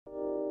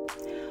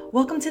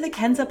Welcome to the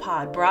Kenza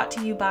Pod, brought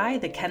to you by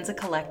the Kenza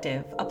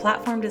Collective, a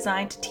platform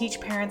designed to teach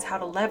parents how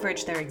to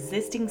leverage their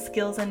existing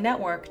skills and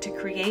network to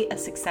create a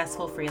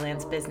successful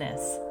freelance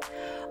business.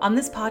 On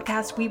this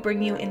podcast, we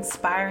bring you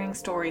inspiring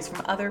stories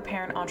from other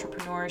parent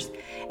entrepreneurs,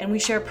 and we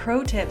share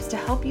pro tips to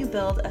help you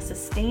build a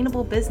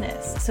sustainable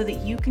business so that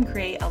you can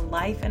create a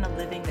life and a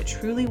living that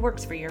truly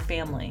works for your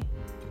family.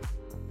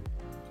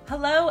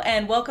 Hello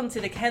and welcome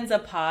to the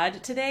Kenza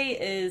Pod. Today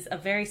is a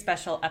very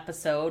special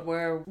episode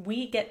where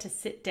we get to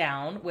sit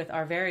down with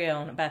our very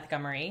own Beth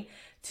Gummere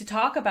to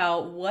talk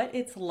about what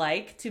it's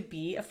like to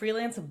be a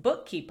freelance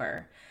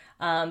bookkeeper.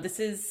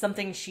 This is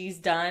something she's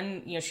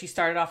done. You know, she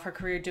started off her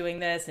career doing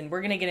this, and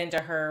we're going to get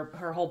into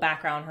her whole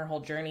background, her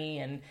whole journey,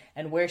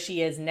 and where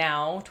she is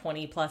now,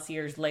 20 plus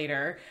years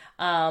later.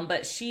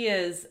 But she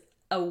is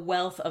a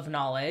wealth of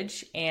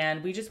knowledge,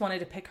 and we just wanted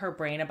to pick her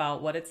brain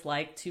about what it's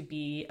like to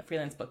be a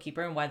freelance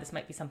bookkeeper and why this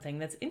might be something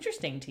that's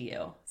interesting to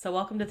you. So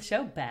welcome to the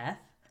show, Beth.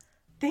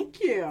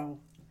 Thank you.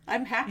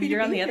 I'm happy to be here.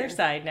 You're on the other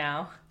side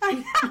now.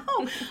 I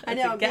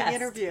know. I'm being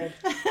interviewed.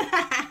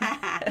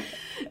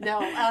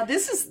 No,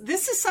 this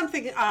is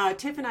something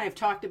Tiff and I have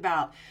talked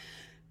about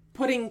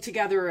putting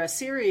together a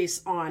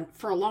series on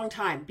for a long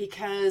time,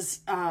 because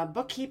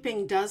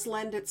bookkeeping does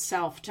lend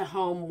itself to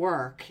home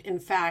work. In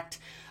fact,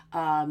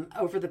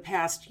 over the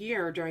past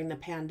year during the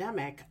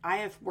pandemic, I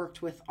have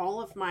worked with all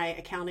of my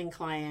accounting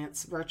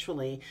clients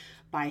virtually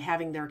by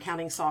having their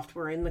accounting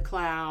software in the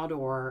cloud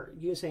or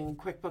using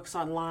QuickBooks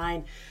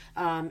Online,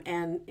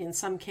 and in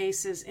some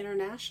cases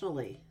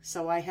internationally.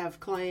 So I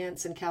have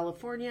clients in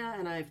California,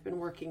 and I've been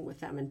working with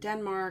them in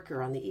Denmark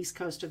or on the East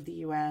Coast of the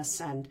US,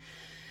 and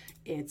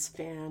it's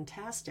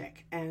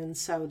fantastic. And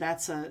so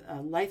that's a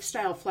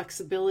lifestyle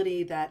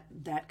flexibility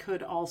that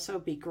could also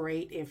be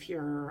great if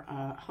you're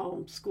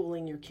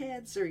homeschooling your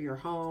kids or you're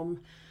home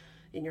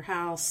in your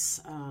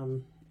house.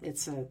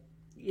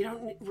 You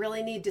don't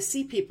really need to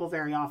see people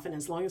very often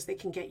as long as they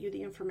can get you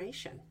the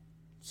information.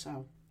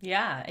 So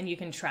yeah, and you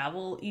can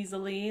travel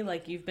easily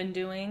like you've been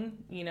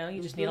doing. You know,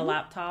 you just need a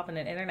laptop and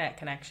an internet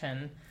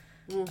connection.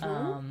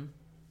 And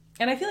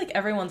I feel like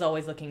everyone's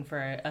always looking for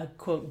a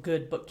quote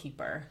good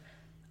bookkeeper.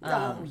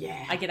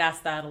 Yeah. I get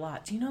asked that a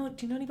lot. Do you know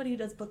anybody who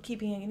does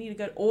bookkeeping? You need a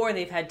good, or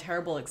they've had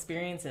terrible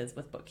experiences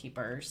with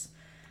bookkeepers.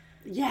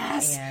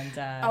 Yes. And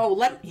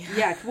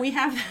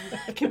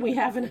can we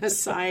have an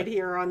aside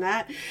here on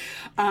that?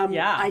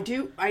 I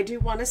do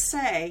want to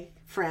say,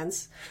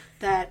 friends,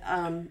 that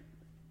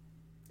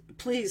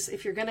please,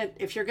 if you're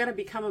gonna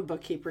become a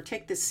bookkeeper,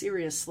 take this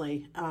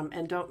seriously,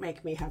 and don't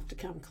make me have to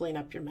come clean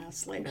up your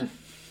mess later.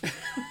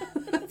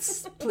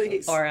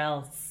 Please. Or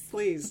else.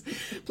 Please.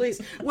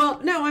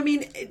 Well, no, I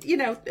mean,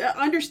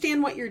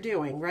 understand what you're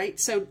doing, right?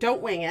 So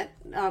don't wing it.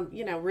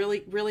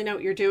 Really know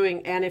what you're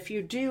doing. And if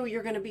you do,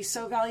 you're going to be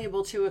so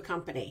valuable to a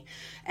company.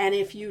 And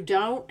if you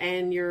don't,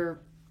 and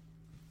you're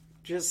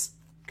just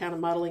kind of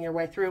muddling your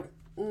way through,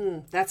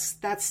 that's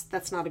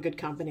not a good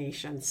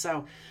combination.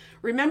 So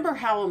remember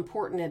how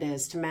important it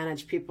is to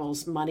manage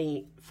people's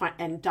money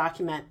and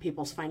document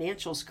people's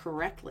financials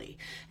correctly,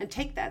 and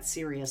take that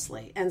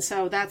seriously. And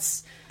so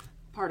that's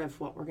part of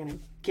what we're going to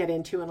get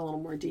into in a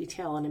little more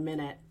detail in a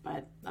minute.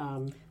 But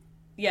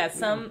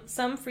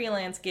some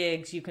freelance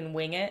gigs you can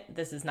wing it.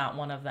 This is not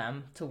one of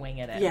them to wing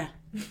it in.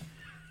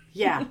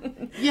 Yeah.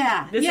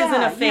 This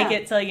isn't a fake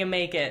it till you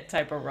make it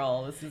type of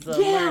role. This is a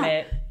learn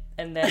it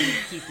and then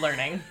keep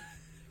learning.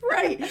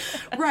 Right.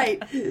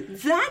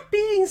 That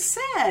being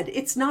said,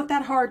 it's not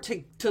that hard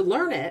to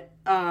learn it.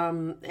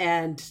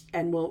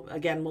 And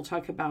we'll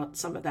talk about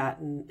some of that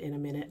in a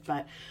minute.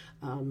 But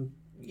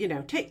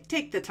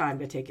take the time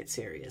to take it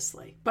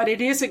seriously. But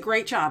it is a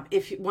great job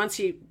if once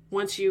you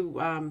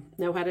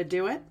know how to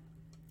do it,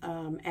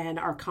 and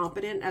are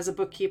competent as a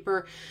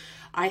bookkeeper.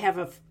 I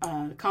have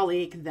a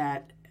colleague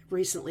that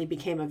recently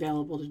became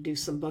available to do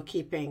some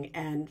bookkeeping,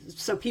 and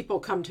so people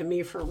come to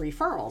me for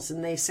referrals,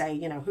 and they say,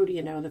 who do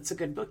you know that's a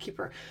good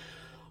bookkeeper?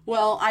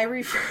 Well, I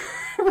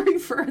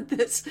referred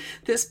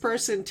this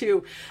person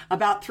to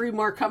about 3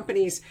 more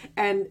companies,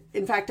 and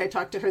in fact, I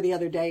talked to her the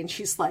other day, and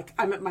she's like,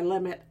 "I'm at my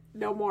limit.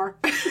 No more."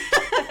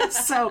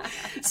 So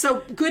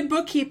good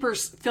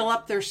bookkeepers fill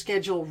up their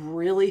schedule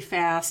really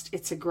fast.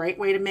 It's a great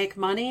way to make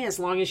money as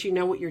long as you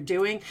know what you're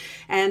doing.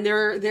 And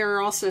there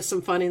are also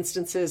some fun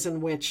instances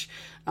in which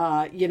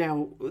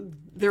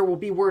there will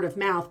be word of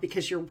mouth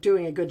because you're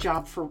doing a good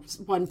job for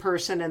one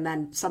person, and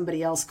then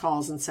somebody else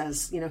calls and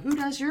says, who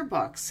does your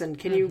books, and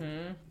can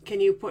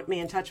you put me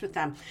in touch with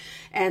them?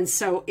 And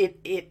so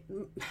it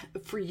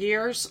for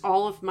years,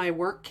 all of my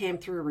work came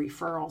through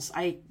referrals.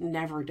 I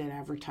never did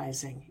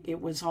advertising. It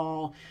was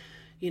all,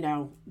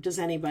 does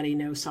anybody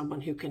know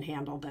someone who can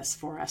handle this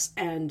for us?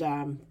 And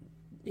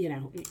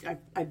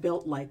I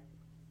built like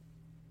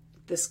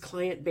this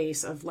client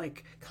base of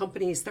like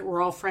companies that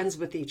were all friends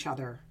with each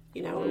other.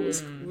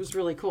 It was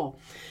really cool.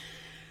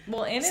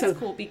 Well, and it's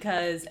cool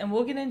because, and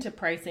we'll get into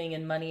pricing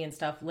and money and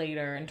stuff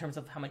later in terms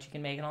of how much you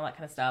can make and all that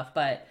kind of stuff.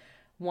 But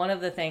one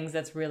of the things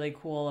that's really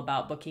cool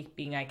about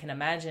bookkeeping, I can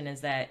imagine,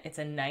 is that it's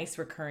a nice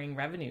recurring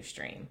revenue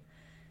stream.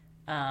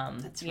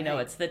 That's You know,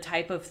 right. it's the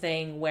type of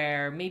thing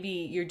where maybe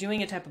you're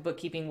doing a type of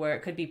bookkeeping where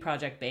it could be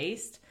project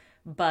based,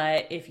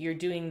 but if you're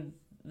doing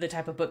the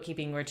type of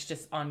bookkeeping where it's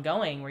just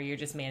ongoing, where you're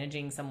just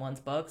managing someone's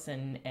books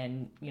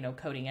and you know,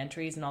 coding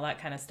entries and all that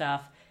kind of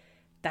stuff,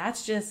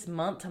 that's just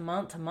month to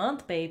month to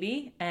month,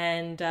 baby.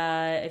 And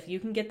if you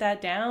can get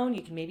that down,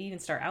 you can maybe even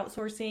start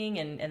outsourcing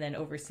and then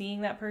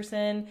overseeing that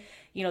person.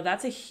 You know,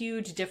 that's a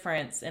huge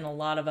difference in a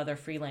lot of other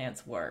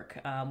freelance work,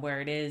 where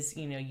it is,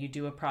 you know, you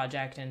do a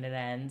project and it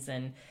ends.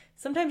 And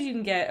sometimes you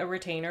can get a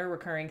retainer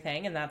recurring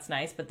thing, and that's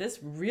nice. But this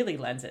really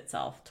lends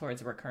itself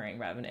towards recurring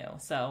revenue.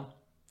 So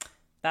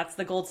that's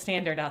the gold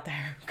standard out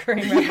there,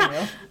 recurring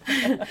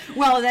revenue.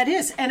 Well, that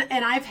is. And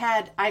I've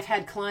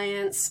had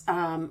clients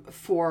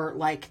for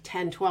like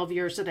 10, 12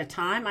 years at a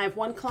time. I have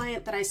one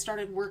client that I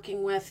started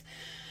working with,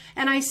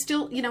 and I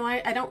still, you know,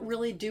 I don't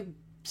really do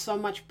so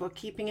much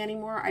bookkeeping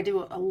anymore. I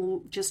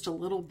do just a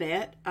little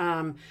bit.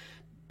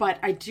 But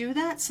I do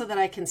that so that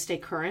I can stay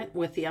current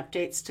with the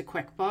updates to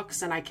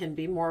QuickBooks, and I can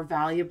be more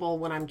valuable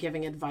when I'm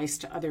giving advice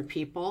to other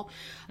people.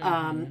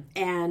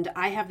 And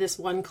I have this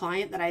one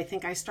client that I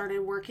think I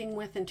started working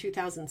with in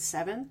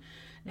 2007.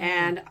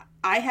 And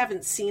I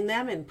haven't seen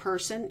them in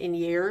person in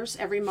years.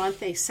 Every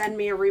month they send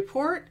me a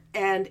report,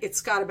 and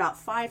it's got about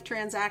 5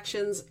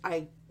 transactions.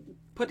 I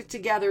put it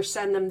together,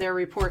 send them their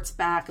reports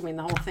back. I mean,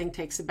 the whole thing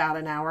takes about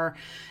an hour,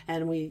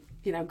 and we,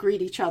 you know,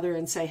 greet each other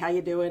and say, how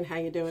you doing? How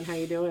you doing? How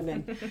you doing?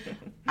 And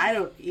I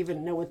don't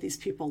even know what these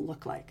people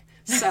look like.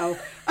 So,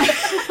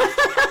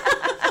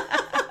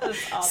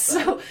 That's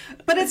awesome.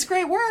 but it's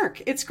great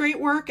work. It's great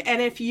work.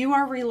 And if you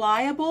are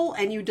reliable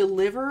and you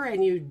deliver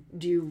and you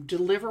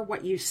deliver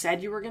what you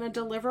said you were going to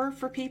deliver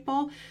for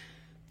people,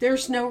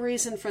 there's no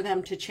reason for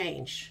them to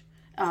change.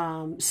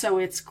 So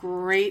it's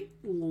great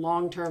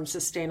long-term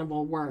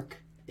sustainable work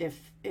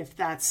if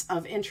that's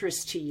of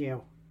interest to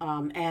you.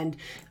 And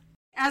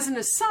as an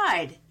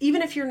aside,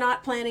 even if you're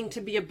not planning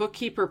to be a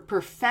bookkeeper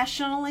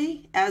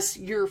professionally as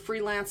your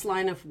freelance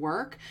line of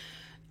work,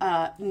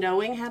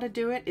 knowing how to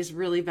do it is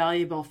really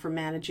valuable for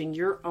managing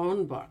your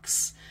own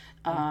books.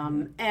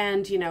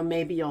 And, you know,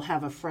 maybe you'll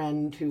have a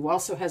friend who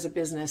also has a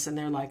business and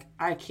they're like,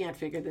 I can't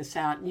figure this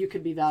out. And you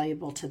could be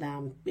valuable to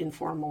them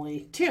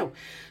informally too.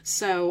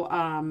 So,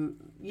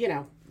 you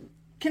know,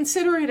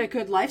 consider it a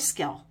good life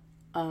skill,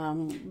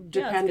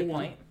 depending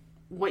on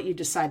what you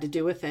decide to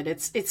do with it.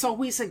 It's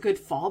always a good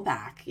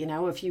fallback. You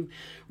know, if you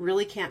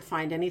really can't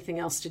find anything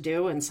else to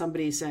do and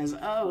somebody says,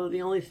 oh,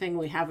 the only thing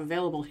we have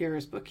available here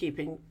is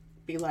bookkeeping,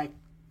 be like,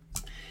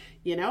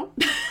 you know,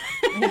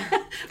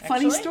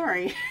 funny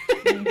story.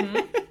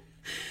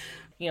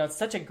 You know, it's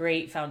such a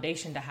great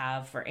foundation to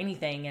have for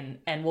anything.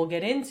 And we'll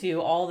get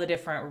into all the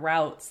different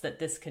routes that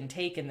this can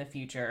take in the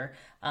future,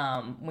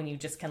 when you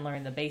just can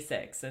learn the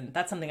basics. And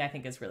that's something I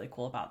think is really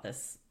cool about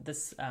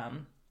this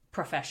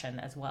profession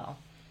as well.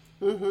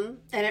 And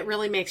it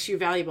really makes you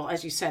valuable.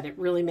 As you said, it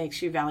really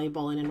makes you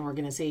valuable in an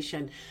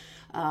organization.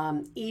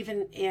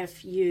 Even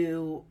if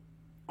you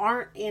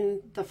aren't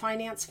in the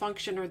finance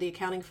function or the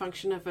accounting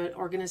function of an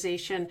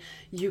organization,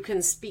 you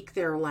can speak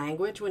their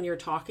language when you're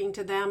talking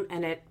to them,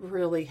 and it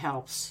really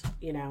helps,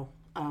 you know.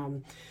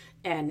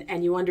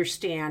 And you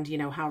understand, you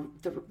know, how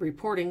the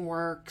reporting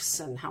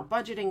works and how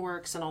budgeting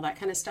works and all that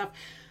kind of stuff.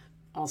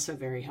 Also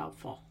very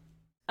helpful.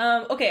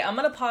 Okay, I'm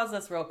going to pause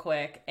this real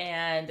quick.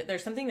 And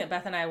there's something that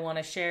Beth and I want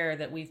to share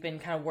that we've been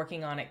kind of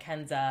working on at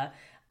Kenza.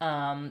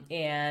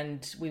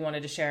 And we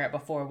wanted to share it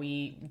before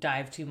we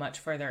dive too much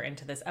further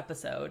into this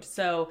episode.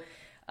 So,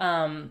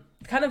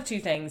 kind of 2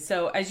 things.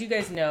 So as you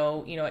guys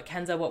know, at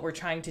Kenza, what we're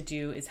trying to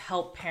do is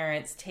help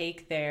parents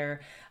take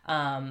their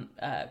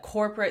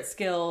corporate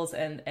skills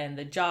and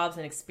the jobs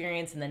and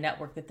experience and the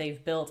network that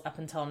they've built up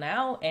until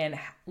now and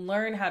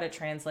learn how to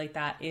translate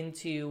that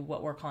into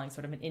what we're calling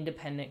sort of an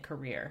independent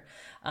career,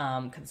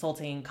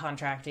 consulting,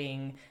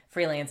 contracting,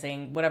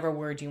 freelancing, whatever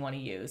word you want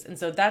to use. And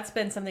so that's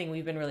been something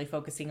we've been really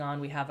focusing on.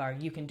 We have our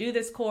You Can Do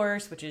This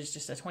course, which is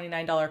just a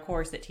 $29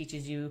 course that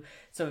teaches you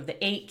sort of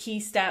the 8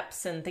 key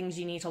steps and things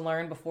you need to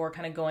learn before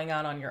kind of going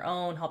out on your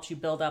own, helps you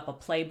build up a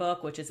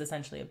playbook, which is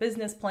essentially a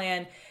business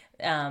plan,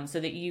 so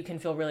that you can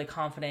feel really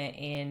confident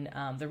in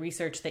the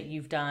research that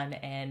you've done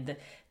and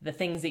the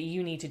things that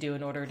you need to do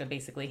in order to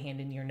basically hand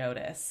in your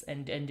notice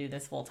and do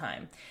this full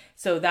time.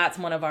 So that's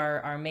one of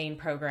our main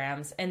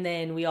programs. And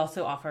then we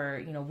also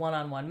offer,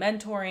 one-on-one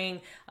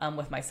mentoring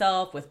with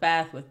myself, with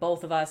Beth, with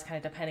both of us, kind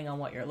of depending on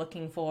what you're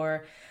looking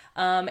for.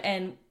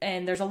 And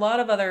there's a lot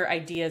of other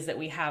ideas that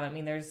we have. I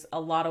mean, there's a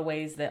lot of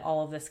ways that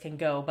all of this can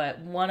go, but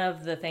one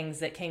of the things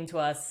that came to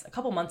us a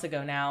couple months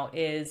ago now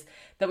is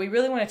that we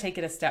really want to take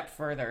it a step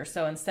further.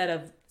 So instead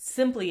of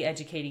simply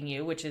educating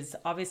you, which is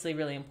obviously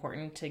really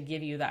important to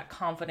give you that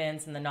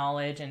confidence and the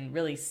knowledge and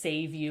really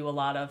save you a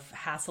lot of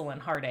hassle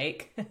and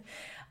heartache,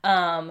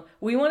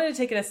 we wanted to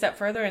take it a step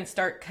further and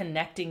start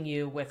connecting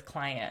you with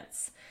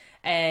clients.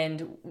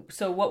 And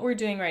so what we're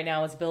doing right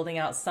now is building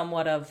out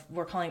somewhat of,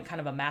 we're calling it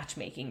kind of a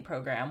matchmaking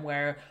program,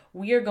 where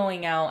we are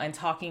going out and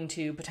talking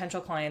to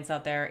potential clients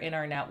out there in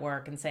our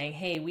network and saying,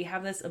 hey, we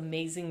have this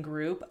amazing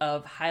group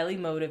of highly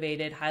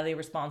motivated, highly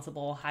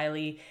responsible,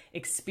 highly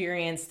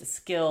experienced,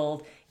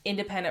 skilled,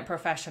 independent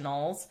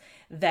professionals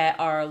that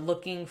are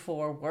looking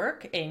for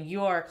work, and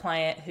you are a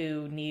client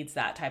who needs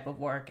that type of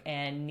work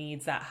and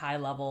needs that high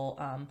level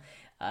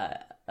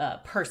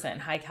person,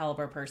 high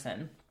caliber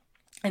person.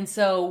 And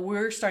so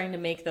we're starting to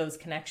make those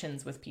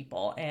connections with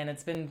people, and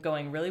it's been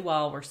going really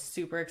well. We're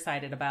super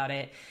excited about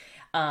it.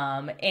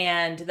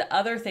 And the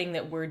other thing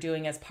that we're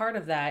doing as part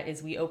of that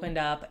is we opened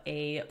up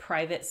a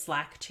private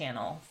Slack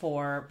channel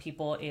for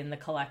people in the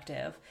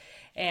collective.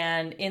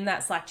 And in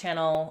that Slack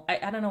channel,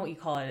 I don't know what you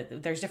call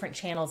it. There's different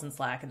channels in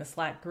Slack. In the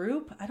Slack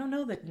group, I don't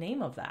know the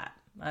name of that.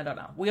 I don't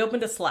know. We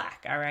opened a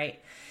Slack, all right?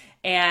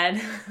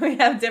 And we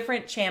have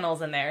different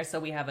channels in there. So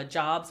we have a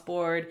jobs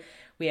board.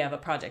 We have a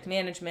project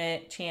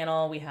management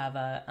channel. We have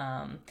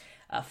a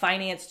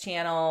finance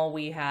channel.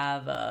 We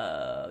have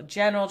a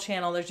general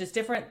channel. There's just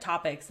different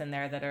topics in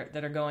there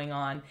that are going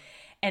on.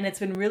 And it's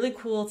been really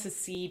cool to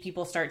see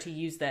people start to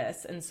use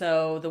this. And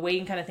so the way you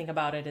can kind of think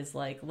about it is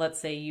like, let's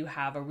say you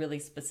have a really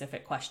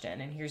specific question.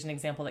 And here's an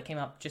example that came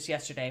up just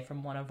yesterday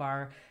from one of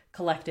our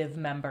collective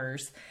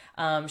members.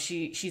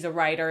 She's a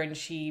writer, and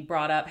she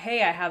brought up,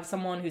 hey, I have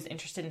someone who's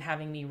interested in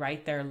having me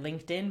write their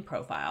LinkedIn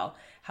profile.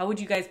 How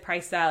would you guys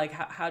price that? Like,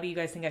 how do you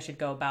guys think I should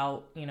go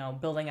about,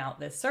 building out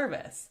this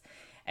service?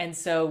 And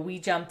so we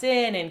jumped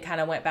in and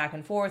kind of went back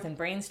and forth and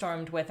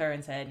brainstormed with her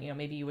and said,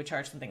 maybe you would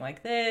charge something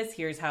like this.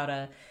 Here's how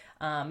to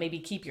maybe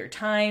keep your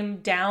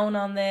time down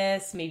on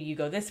this. Maybe you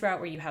go this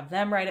route where you have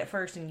them write it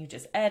first and you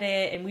just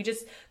edit. And we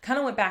just kind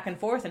of went back and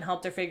forth and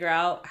helped her figure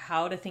out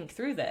how to think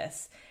through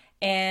this.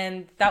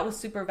 And that was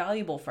super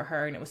valuable for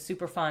her. And it was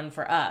super fun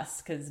for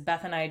us because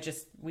Beth and I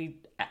we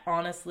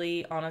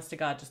honestly, honest to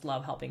God, just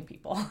love helping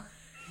people.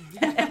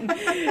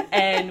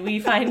 and we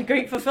find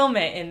great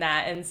fulfillment in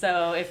that. And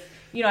so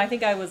I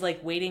think I was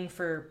like waiting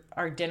for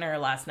our dinner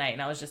last night,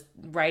 and I was just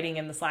writing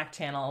in the Slack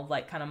channel,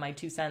 like kind of my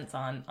 2 cents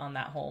on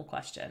that whole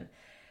question.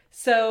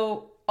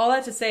 So all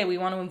that to say, we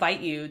want to invite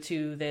you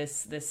to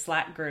this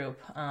Slack group.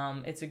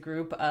 It's a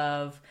group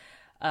of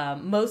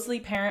mostly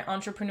parent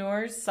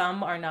entrepreneurs.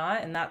 Some are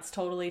not, and that's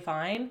totally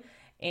fine.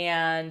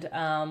 And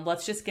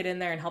let's just get in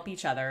there and help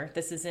each other.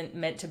 This isn't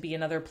meant to be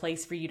another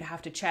place for you to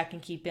have to check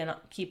and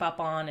keep up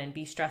on and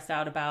be stressed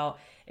out about.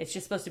 It's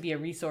just supposed to be a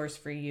resource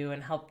for you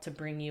and help to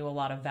bring you a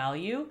lot of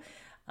value.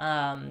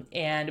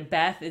 And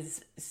Beth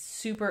is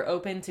super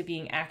open to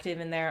being active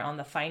in there on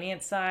the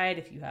finance side.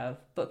 If you have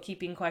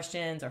bookkeeping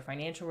questions or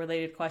financial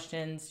related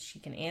questions, she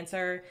can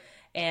answer.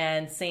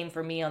 And same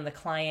for me on the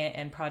client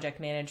and project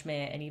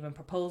management and even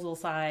proposal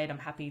side. I'm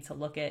happy to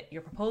look at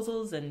your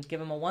proposals and give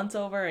them a once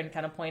over and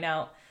kind of point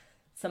out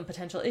some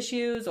potential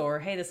issues or,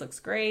 hey, this looks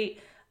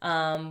great.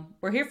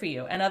 We're here for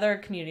you. And other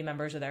community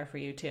members are there for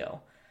you too.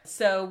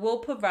 So we'll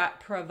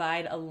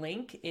provide a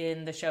link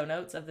in the show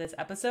notes of this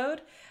episode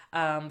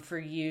for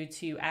you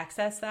to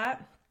access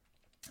that.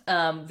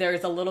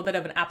 There's a little bit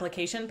of an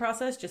application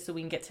process just so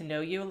we can get to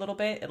know you a little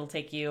bit. It'll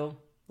take you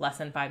less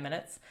than 5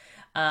 minutes.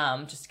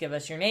 Just give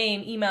us your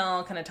name,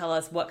 email, kind of tell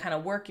us what kind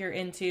of work you're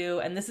into.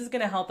 And this is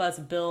going to help us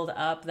build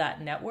up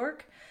that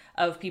network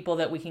of people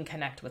that we can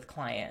connect with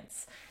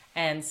clients.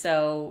 And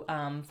so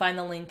find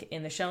the link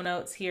in the show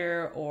notes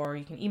here, or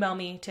you can email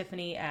me,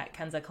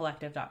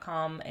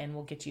 Tiffany@KenzaCollective.com, and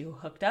we'll get you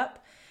hooked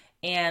up.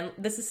 And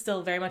this is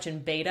still very much in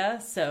beta,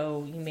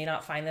 so you may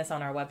not find this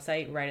on our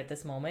website right at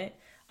this moment.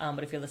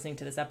 But if you're listening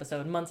to this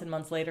episode months and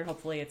months later,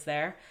 hopefully it's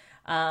there.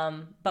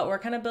 But we're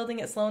kind of building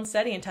it slow and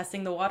steady and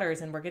testing the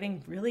waters, and we're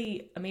getting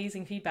really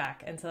amazing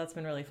feedback. And so that's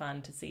been really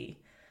fun to see.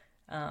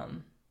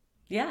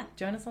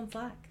 Join us on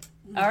Slack.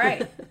 All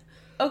right.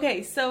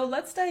 Okay, so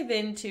let's dive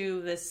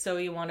into this So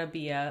You Want to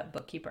Be a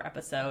Bookkeeper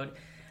episode.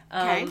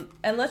 Okay.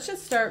 And let's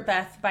just start,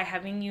 Beth, by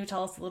having you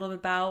tell us a little bit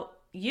about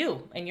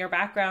you and your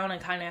background and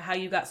kind of how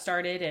you got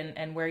started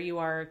and where you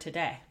are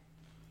today.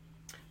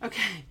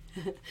 Okay.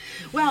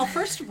 Well,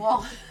 first of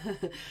all,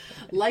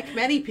 like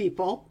many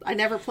people, I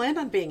never planned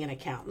on being an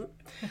accountant.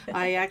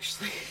 I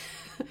actually...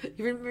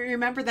 You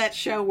remember that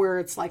show where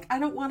it's like, I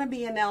don't want to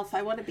be an elf,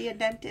 I want to be a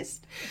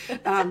dentist.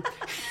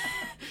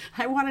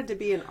 I wanted to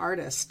be an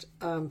artist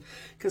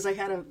because I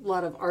had a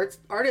lot of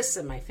artists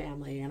in my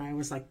family, and I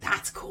was like,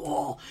 that's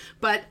cool.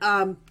 But,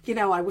 I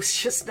was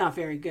just not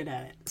very good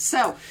at it.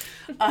 So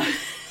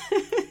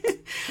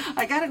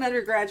I got an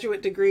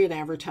undergraduate degree in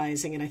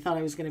advertising, and I thought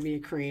I was going to be a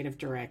creative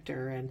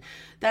director, and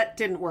that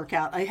didn't work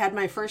out. I had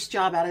my first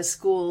job out of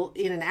school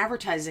in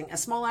a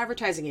small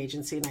advertising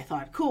agency, and I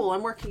thought, cool,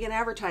 I'm working in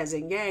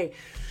advertising, yay.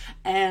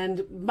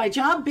 And my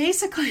job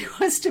basically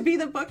was to be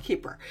the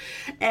bookkeeper.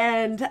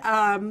 And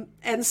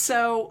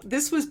so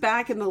this was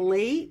back in the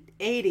late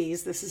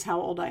 80s. This is how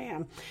old I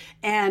am.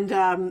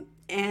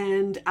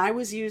 And I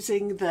was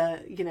using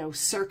the,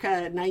 circa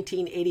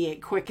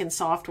 1988 Quicken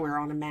software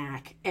on a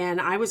Mac. And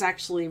I was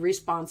actually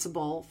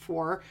responsible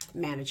for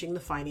managing the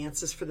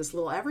finances for this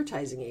little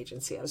advertising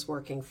agency I was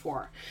working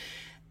for.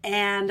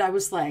 And I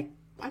was like,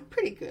 I'm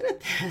pretty good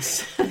at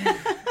this.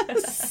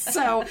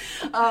 So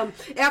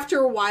after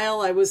a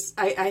while,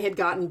 I had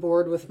gotten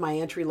bored with my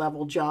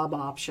entry-level job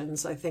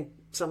options. I think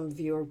some of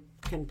you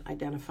can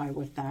identify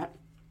with that.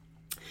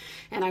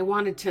 And I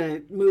wanted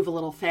to move a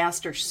little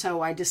faster,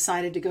 so I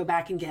decided to go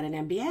back and get an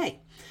MBA.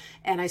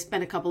 And I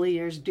spent a couple of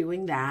years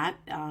doing that.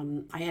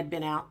 I had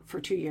been out for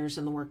 2 years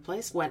in the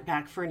workplace, went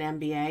back for an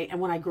MBA. And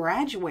when I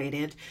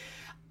graduated,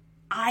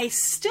 I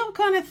still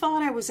kind of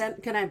thought I was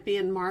going to be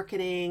in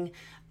marketing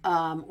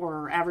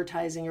or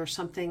advertising or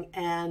something.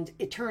 And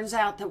it turns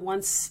out that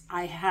once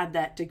I had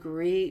that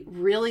degree,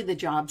 really the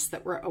jobs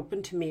that were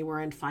open to me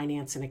were in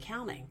finance and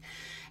accounting.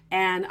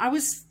 And I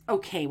was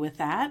okay with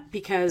that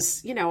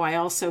because, I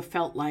also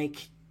felt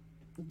like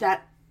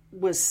that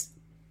was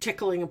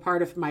tickling a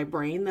part of my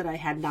brain that I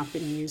had not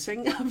been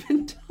using up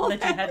until that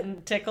you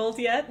hadn't tickled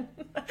yet.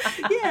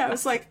 Yeah, I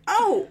was like,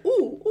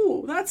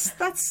 ooh,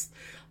 that's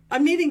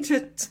I'm needing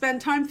to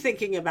spend time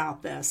thinking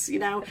about this,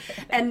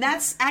 and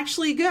that's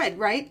actually good,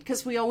 right?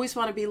 Because we always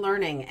want to be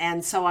learning.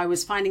 And so I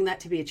was finding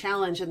that to be a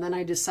challenge. And then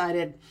I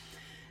decided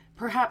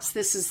perhaps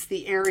this is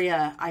the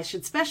area I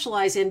should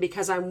specialize in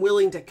because I'm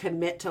willing to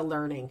commit to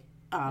learning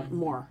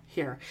more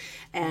here.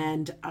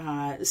 And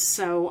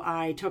so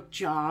I took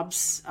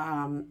jobs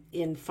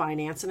in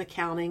finance and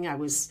accounting. I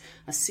was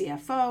a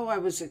CFO. I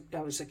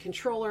was a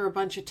controller a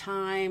bunch of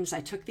times. I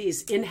took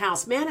these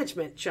in-house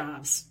management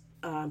jobs,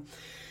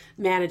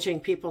 managing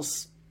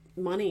people's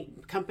money,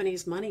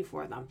 companies' money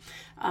for them.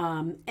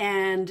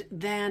 And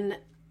then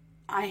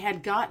I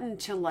had gotten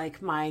to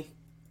like my,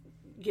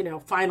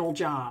 final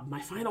job, my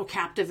final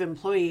captive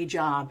employee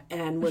job,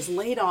 and was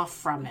laid off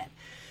from it.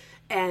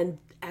 And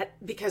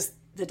because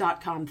the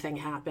 .com thing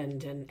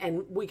happened,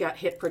 and we got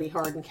hit pretty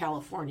hard in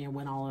California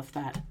when all of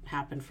that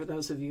happened, for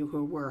those of you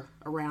who were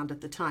around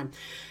at the time.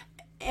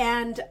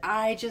 And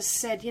I just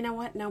said, you know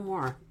what, no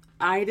more.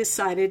 I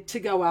decided to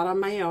go out on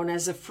my own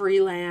as a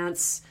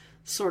freelance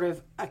sort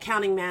of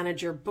accounting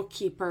manager,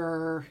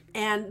 bookkeeper.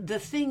 And the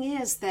thing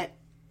is that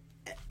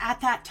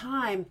at that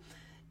time,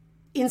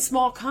 in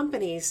small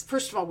companies,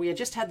 first of all, we had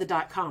just had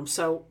the .com,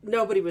 so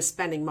nobody was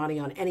spending money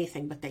on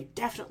anything, but they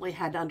definitely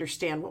had to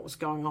understand what was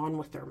going on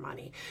with their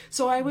money.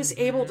 So I was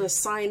able to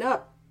sign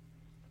up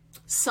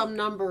some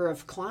number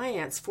of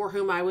clients for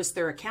whom I was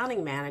their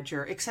accounting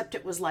manager, except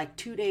it was like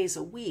 2 days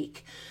a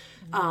week,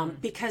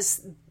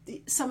 because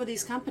some of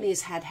these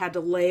companies had to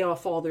lay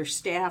off all their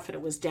staff, and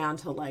it was down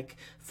to like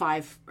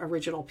 5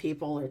 original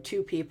people or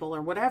 2 people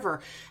or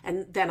whatever.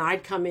 And then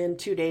I'd come in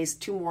 2 days,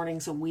 2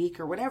 mornings a week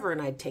or whatever,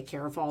 and I'd take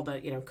care of all the,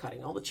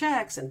 cutting all the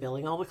checks and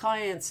billing all the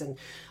clients and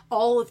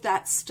all of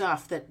that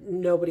stuff that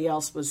nobody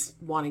else was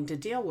wanting to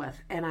deal with.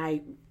 And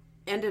I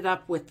ended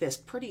up with this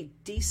pretty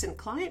decent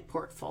client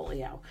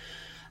portfolio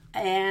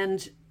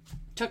and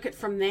took it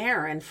from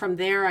there. And from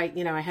there, I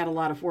had a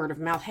lot of word of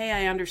mouth. Hey,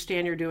 I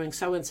understand you're doing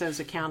so-and-so's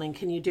accounting.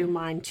 Can you do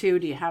mine too?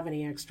 Do you have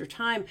any extra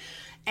time?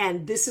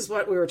 And this is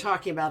what we were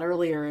talking about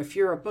earlier. If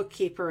you're a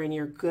bookkeeper and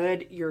you're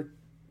good,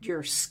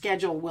 your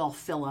schedule will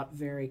fill up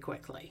very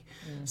quickly.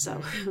 Mm-hmm.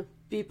 So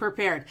be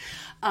prepared.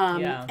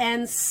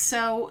 And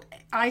so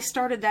I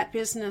started that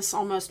business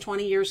almost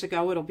 20 years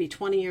ago. It'll be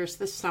 20 years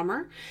this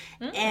summer.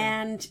 Mm-hmm.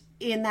 And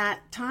in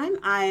that time,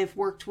 I've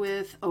worked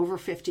with over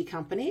 50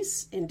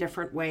 companies in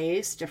different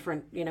ways,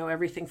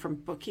 everything from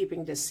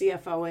bookkeeping to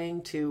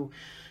CFOing to,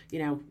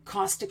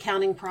 cost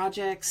accounting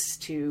projects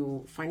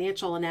to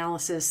financial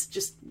analysis,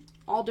 just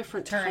all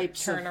different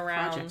types of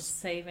projects.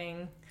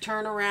 Saving.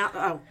 Turnaround.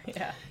 Oh,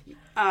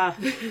 yeah.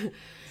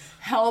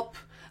 Help.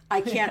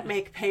 I can't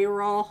make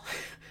payroll.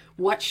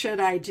 What should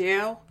I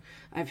do?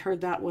 I've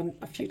heard that one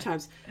a few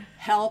times.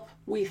 Help.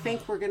 We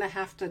think we're going to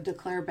have to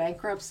declare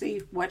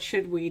bankruptcy. What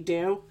should we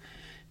do?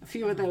 A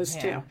few of those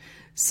too.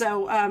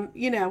 So, I've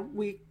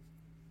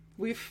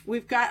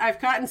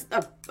gotten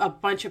a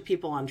bunch of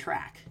people on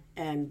track,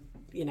 and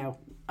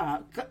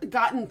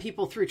gotten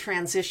people through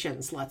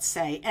transitions, let's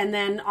say. And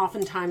then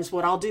oftentimes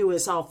what I'll do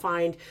is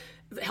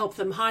help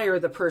them hire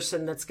the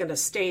person that's going to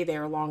stay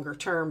there longer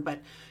term. But,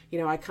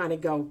 I kind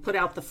of go put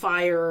out the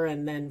fire,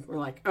 and then we're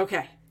like,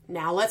 okay,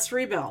 now let's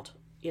rebuild,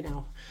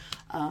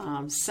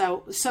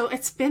 So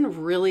it's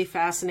been really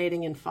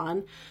fascinating and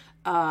fun.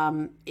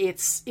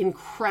 It's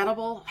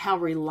incredible how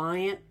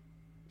reliant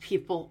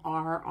people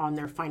are on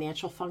their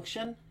financial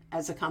function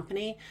as a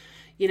company.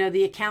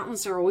 The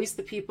accountants are always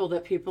the people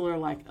that people are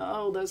like,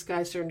 oh, those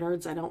guys are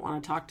nerds. I don't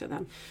want to talk to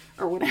them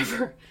or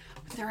whatever.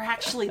 But they're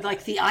actually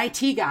like the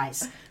IT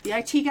guys. The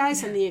IT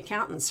guys and the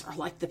accountants are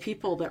like the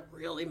people that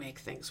really make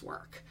things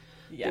work.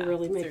 Yeah, they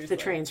really make the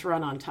trains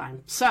run on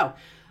time. So,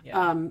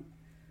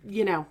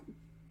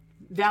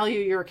 value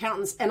your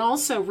accountants, and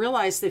also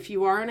realize that if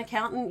you are an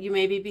accountant, you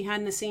may be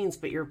behind the scenes,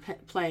 but you're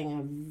playing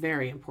a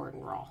very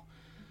important role.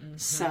 Mm-hmm.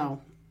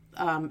 So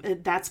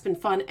that's been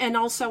fun. And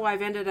also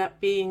I've ended up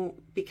being,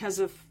 because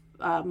of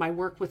my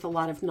work with a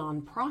lot of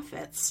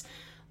nonprofit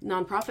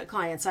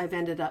clients, I've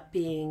ended up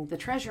being the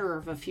treasurer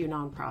of a few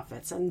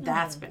nonprofits, and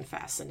that's been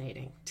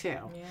fascinating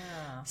too.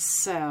 Yeah.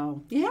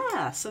 So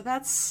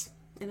that's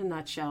in a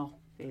nutshell,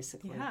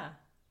 basically. Yeah.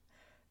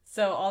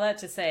 So all that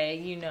to say,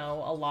 you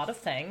know a lot of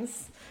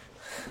things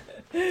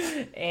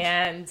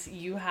and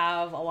you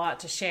have a lot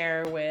to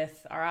share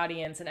with our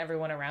audience and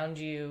everyone around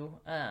you.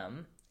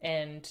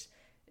 And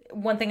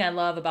one thing I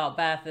love about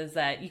Beth is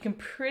that you can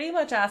pretty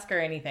much ask her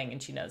anything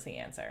and she knows the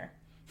answer.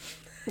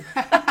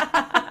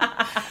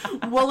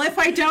 Well, if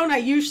I don't, I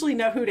usually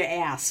know who to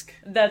ask.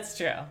 That's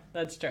true.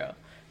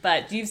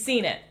 But you've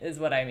seen it, is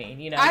what I mean.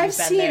 You know, I've you've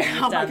been seen there, it. you've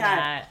Oh my done God.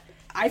 that.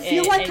 I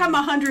feel like I'm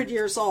 100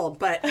 years old,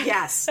 but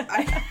yes,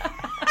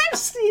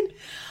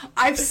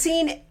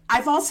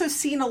 I've also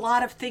seen a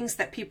lot of things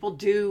that people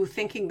do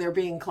thinking they're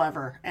being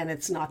clever, and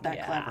it's not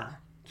that clever,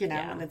 you know,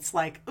 and it's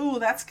like, oh,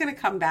 that's going to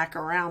come back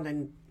around.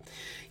 And,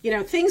 you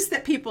know, things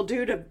that people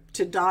do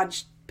to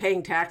dodge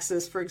paying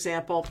taxes, for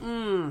example.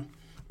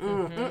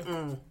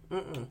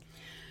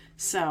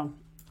 So,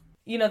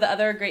 you know, the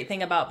other great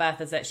thing about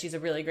Beth is that she's a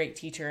really great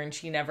teacher, and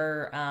she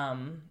never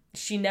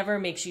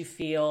makes you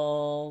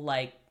feel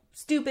like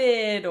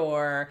stupid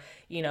or,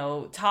 you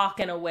know, talk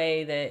in a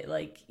way that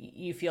like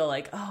you feel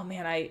like, oh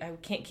man, I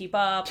can't keep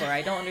up, or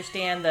I don't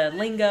understand the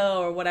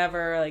lingo or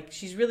whatever. Like,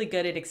 she's really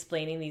good at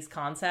explaining these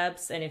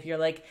concepts. And if you're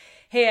like,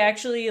 hey,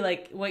 actually,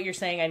 like what you're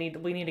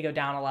saying, we need to go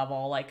down a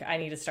level. Like, I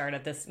need to start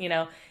at this, you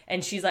know,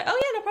 and she's like, oh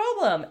yeah, no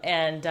problem.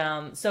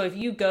 And so if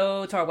you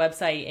go to our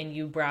website and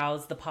you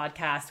browse the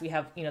podcast, we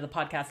have, you know, the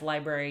podcast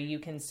library, you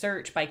can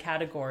search by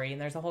category, and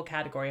there's a whole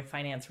category of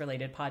finance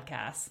related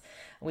podcasts.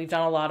 We've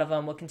done a lot of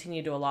them. We'll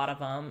continue to do a lot of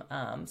them.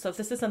 So if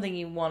this is something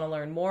you want to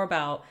learn more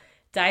about,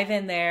 dive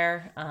in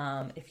there.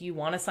 If you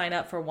want to sign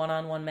up for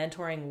one-on-one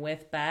mentoring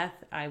with Beth,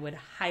 I would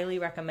highly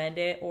recommend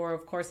it. Or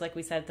of course, like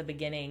we said at the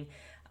beginning,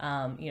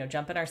 you know,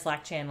 jump in our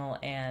Slack channel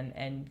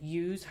and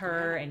use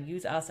her and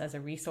use us as a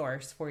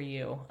resource for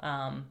you.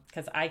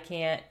 Cause I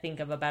can't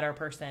think of a better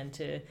person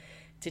to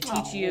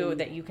teach you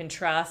that you can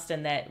trust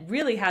and that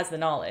really has the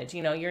knowledge.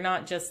 You know, you're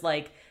not just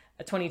like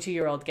a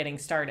 22-year-old getting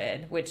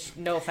started, which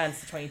no offense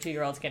to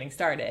 22-year-olds getting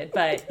started,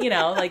 but you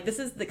know, like this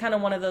is the kind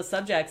of one of those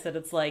subjects that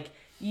it's like,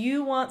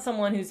 you want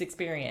someone who's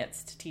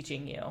experienced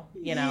teaching you,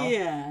 you know,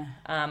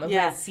 who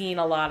has seen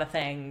a lot of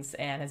things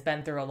and has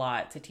been through a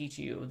lot to teach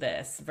you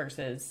this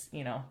versus,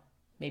 you know,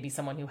 maybe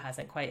someone who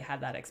hasn't quite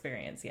had that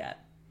experience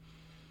yet.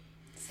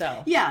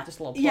 So just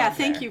a little plug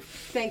Thank you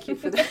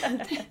for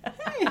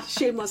that.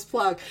 Shameless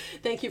plug.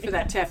 Thank you for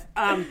that, Tiff.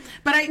 But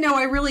I know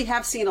I really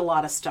have seen a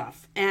lot of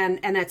stuff, and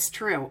that's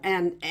true.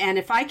 And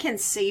if I can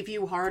save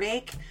you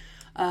heartache,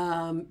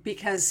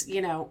 because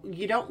you know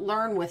you don't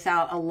learn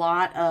without a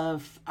lot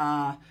of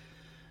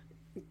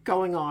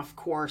going off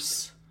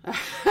course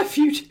a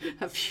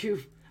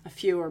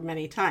few or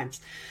many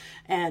times,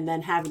 and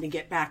then having to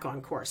get back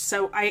on course.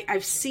 So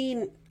I've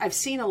seen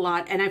a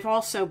lot, and I've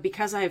also,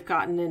 because I've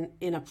gotten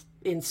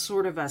in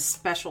sort of a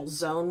special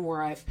zone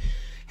where I've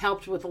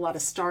helped with a lot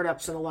of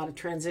startups and a lot of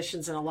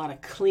transitions and a lot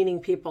of cleaning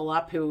people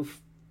up who've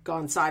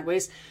gone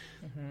sideways.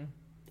 Mm-hmm.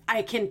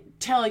 I can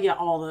tell you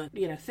all the,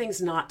 you know,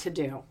 things not to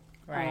do.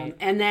 Right.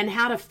 And then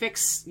how to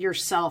fix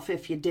yourself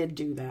if you did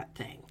do that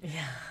thing.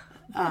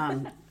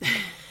 Yeah.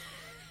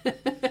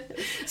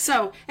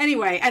 So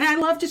anyway, and I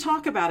love to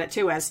talk about it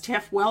too, as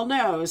Tiff well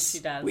knows. She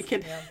does. We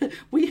could,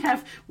 we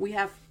have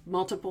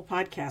multiple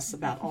podcasts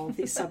about all of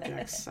these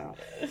subjects. So,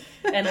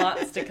 and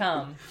lots to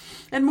come,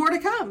 and more to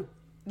come.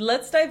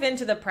 Let's dive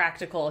into the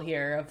practical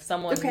here of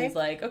someone who's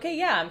like, okay,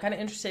 yeah, I'm kind of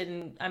interested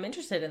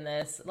in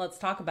this. Let's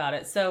talk about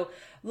it. So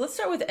let's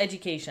start with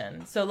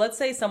education. So let's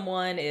say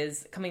someone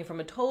is coming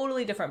from a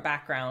totally different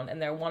background and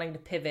they're wanting to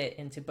pivot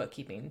into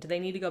bookkeeping. Do they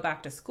need to go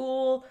back to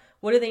school?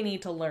 What do they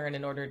need to learn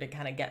in order to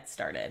kind of get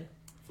started?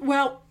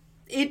 Well,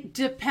 it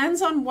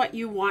depends on what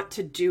you want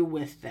to do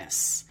with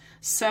this.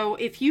 So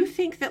if you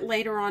think that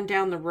later on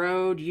down the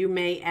road, you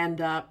may end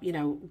up, you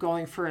know,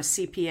 going for a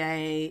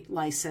CPA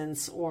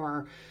license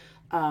or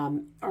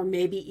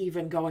maybe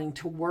even going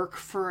to work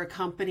for a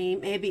company.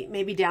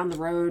 Maybe down the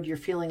road, you're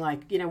feeling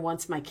like, you know,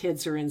 once my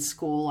kids are in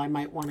school, I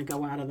might want to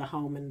go out of the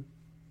home and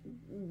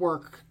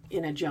work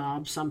in a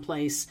job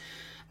someplace.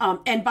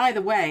 And by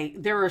the way,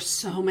 there are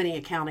so many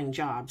accounting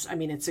jobs. I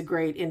mean, it's a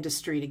great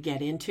industry to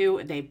get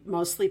into. They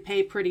mostly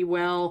pay pretty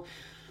well.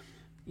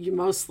 You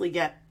mostly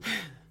get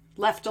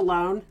left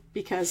alone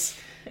because,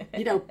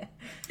 you know,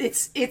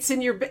 it's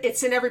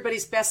in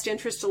everybody's best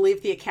interest to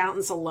leave the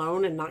accountants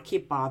alone and not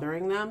keep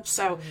bothering them.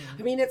 So,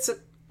 I mean, it's a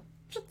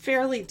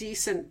fairly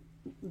decent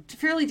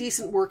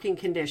working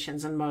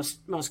conditions in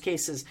most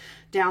cases.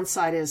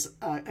 Downside is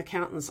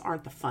accountants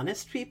aren't the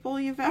funnest people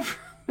you've ever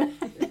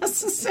met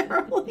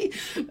necessarily,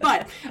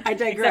 but I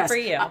digress. Except for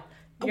you.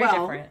 You're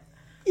different.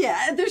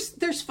 Yeah,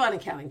 there's fun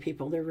accounting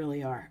people. There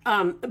really are.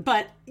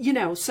 But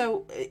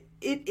so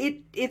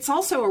it's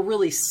also a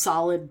really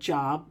solid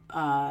job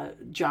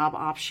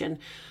option.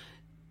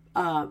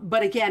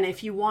 But again,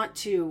 if you want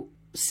to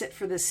sit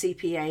for the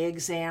CPA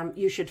exam,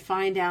 you should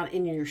find out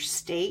in your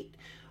state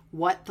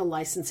what the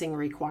licensing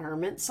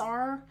requirements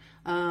are,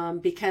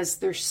 because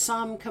there's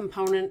some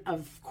component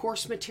of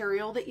course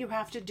material that you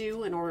have to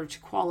do in order to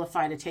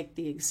qualify to take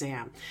the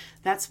exam.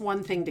 That's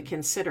one thing to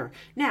consider.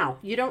 Now,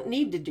 you don't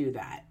need to do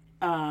that.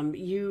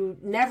 You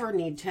never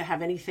need to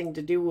have anything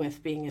to do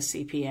with being a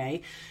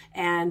CPA.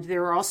 And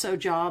there are also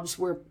jobs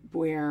where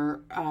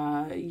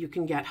you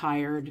can get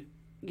hired,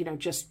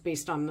 just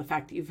based on the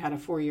fact that you've had a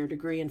 4-year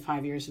degree and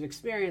 5 years of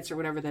experience or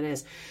whatever that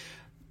is.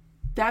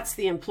 That's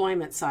the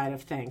employment side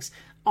of things.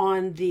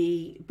 On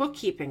the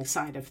bookkeeping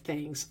side of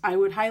things, I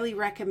would highly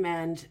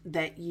recommend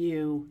that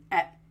you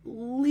at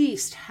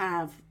least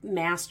have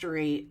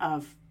mastery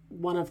of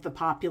one of the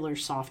popular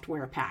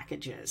software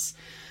packages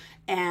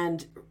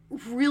and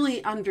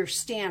really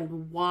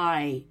understand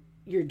why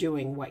you're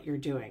doing what you're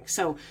doing.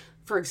 So,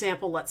 for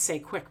example, let's say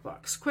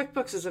QuickBooks.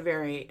 QuickBooks is a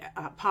very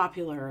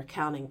popular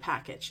accounting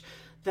package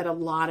that a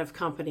lot of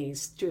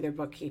companies do their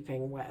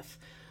bookkeeping with.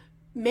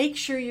 Make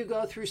sure you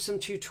go through some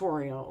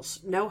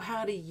tutorials, know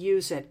how to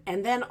use it,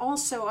 and then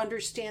also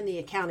understand the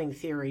accounting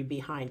theory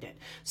behind it.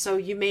 So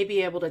you may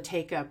be able to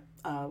take a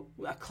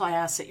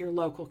class at your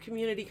local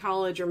community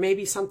college or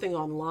maybe something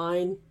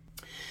online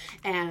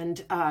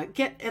and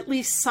get at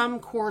least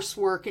some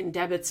coursework in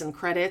debits and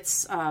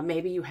credits.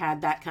 Maybe you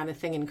had that kind of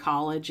thing in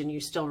college and you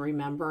still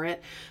remember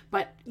it.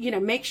 But,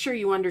 make sure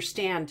you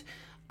understand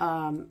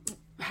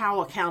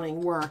how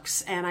accounting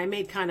works. And I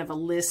made kind of a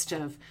list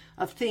of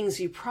things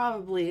you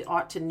probably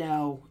ought to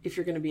know if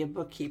you're going to be a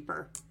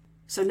bookkeeper.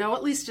 So know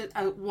at least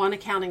one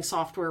accounting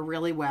software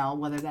really well,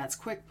 whether that's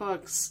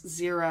QuickBooks,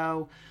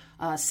 Xero,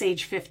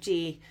 Sage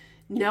 50.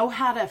 Know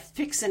how to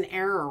fix an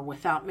error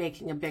without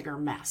making a bigger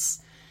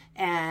mess.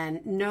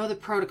 And know the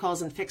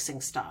protocols in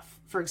fixing stuff.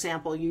 For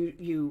example,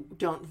 you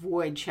don't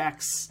void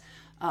checks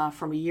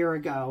from a year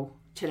ago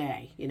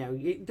today.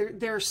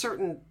 There are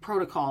certain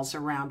protocols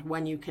around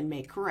when you can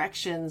make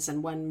corrections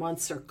and when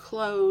months are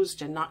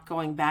closed and not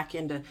going back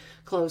into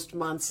closed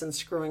months and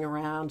screwing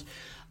around.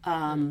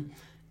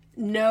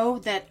 Know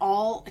that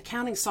all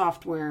accounting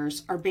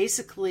softwares are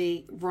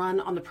basically run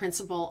on the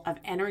principle of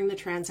entering the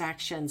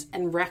transactions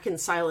and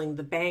reconciling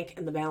the bank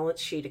and the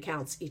balance sheet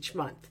accounts each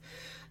month.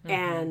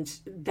 And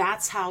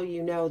that's how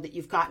you know that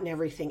you've gotten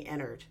everything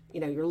entered.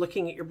 You're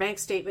looking at your bank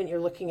statement, you're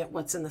looking at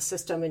what's in the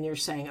system, and you're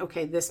saying,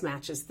 okay, this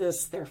matches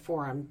this,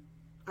 therefore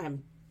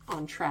I'm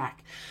on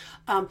track.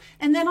 And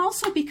then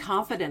also be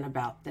confident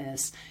about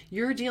this.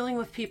 You're dealing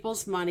with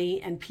people's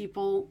money, and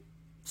people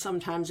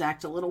sometimes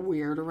act a little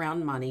weird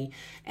around money.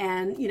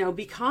 And,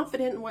 be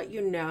confident in what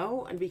you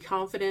know, and be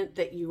confident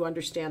that you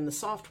understand the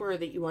software,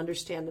 that you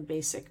understand the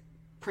basic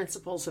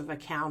principles of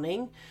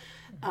accounting.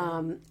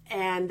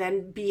 And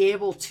then be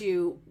able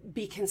to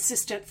be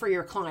consistent for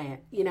your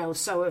client.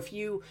 So if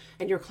you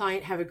and your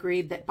client have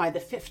agreed that by the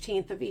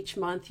 15th of each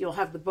month you'll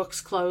have the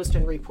books closed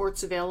and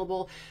reports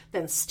available,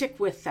 then stick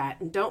with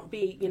that and don't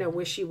be,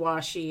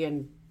 wishy-washy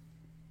and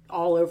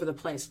all over the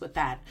place with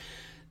that.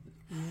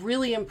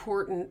 Really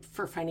important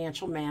for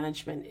financial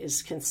management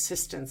is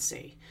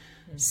consistency.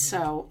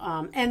 So,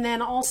 and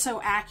then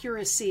also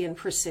accuracy and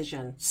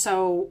precision.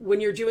 So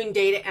when you're doing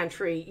data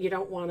entry, you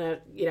don't want to,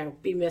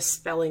 be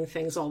misspelling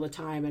things all the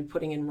time and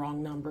putting in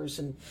wrong numbers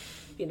and,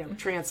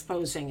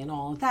 transposing and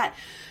all of that,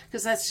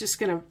 because that's just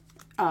going to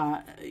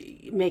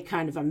make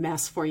kind of a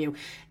mess for you.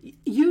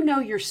 You know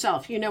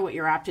yourself, what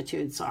your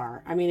aptitudes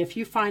are. I mean, if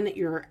you find that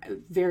you're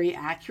very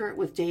accurate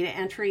with data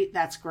entry,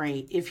 that's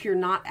great. If you're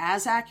not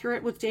as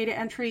accurate with data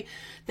entry,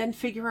 then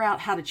figure out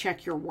how to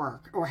check your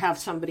work or have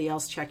somebody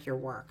else check your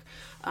work.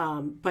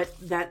 But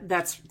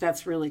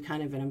that's really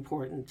kind of an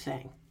important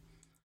thing.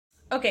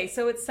 Okay,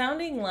 so it's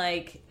sounding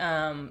like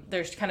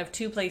there's kind of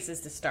two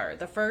places to start.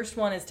 The first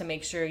one is to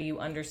make sure you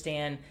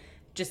understand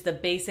just the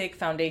basic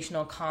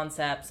foundational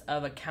concepts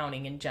of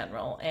accounting in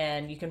general.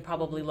 And you can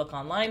probably look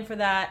online for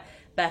that.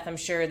 Beth, I'm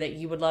sure that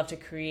you would love to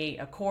create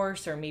a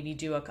course or maybe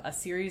do a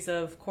series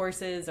of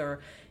courses or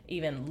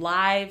even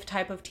live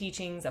type of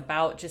teachings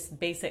about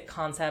just basic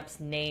concepts,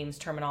 names,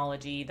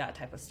 terminology, that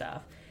type of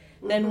stuff.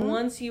 Then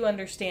once you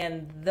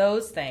understand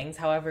those things,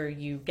 however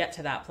you get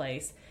to that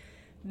place,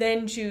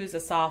 then choose a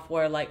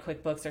software like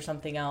QuickBooks or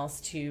something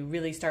else to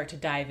really start to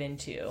dive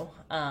into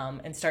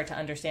and start to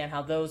understand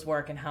how those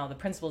work and how the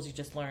principles you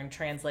just learned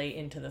translate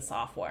into the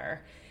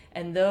software.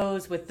 And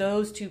with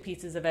those two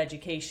pieces of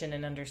education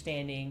and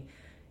understanding,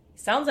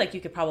 sounds like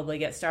you could probably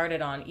get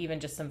started on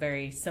even just some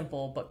very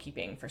simple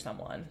bookkeeping for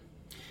someone.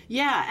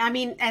 Yeah, I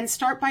mean, and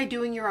start by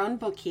doing your own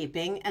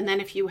bookkeeping. And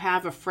then if you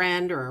have a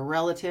friend or a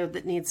relative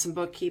that needs some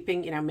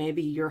bookkeeping,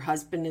 maybe your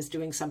husband is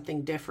doing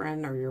something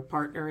different or your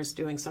partner is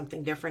doing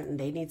something different and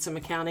they need some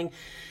accounting,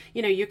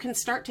 you can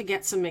start to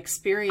get some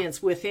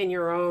experience within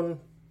your own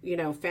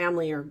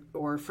family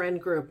or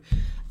friend group.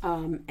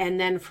 And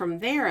then from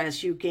there,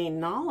 as you gain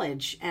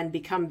knowledge and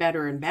become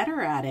better and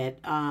better at it,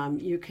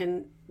 you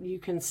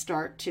can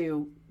start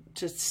to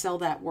sell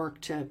that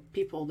work to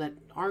people that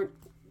aren't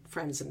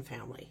friends and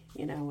family.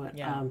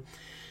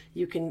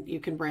 You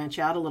can branch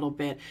out a little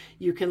bit.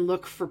 You can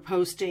look for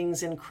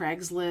postings in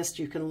Craigslist.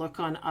 You can look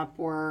on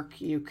Upwork.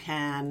 You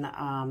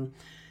can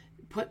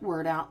put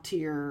word out to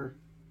your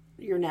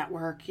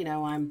network.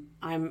 I'm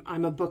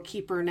a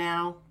bookkeeper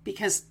now,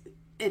 because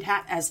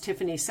as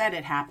Tiffany said,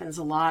 it happens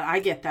a lot. I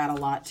get that a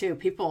lot too.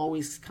 People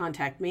always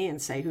contact me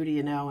and say, "Who do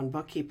you know in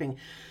bookkeeping?"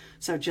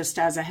 So just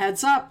as a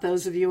heads up,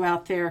 those of you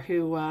out there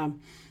who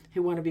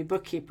want to be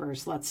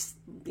bookkeepers, let's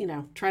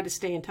try to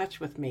stay in touch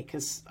with me,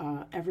 because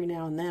every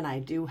now and then I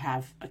do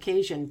have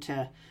occasion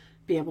to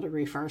be able to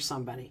refer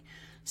somebody.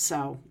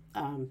 So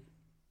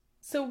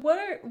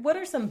what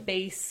are some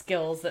base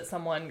skills that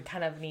someone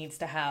kind of needs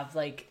to have?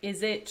 Like,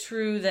 is it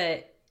true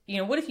that,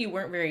 what if you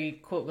weren't very,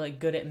 quote, like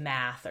good at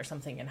math or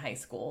something in high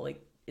school?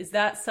 Like, is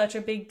that such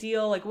a big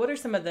deal? Like, what are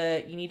some of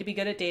you need to be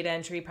good at data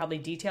entry, probably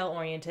detail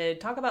oriented.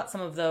 Talk about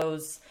some of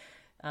those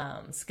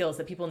skills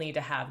that people need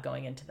to have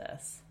going into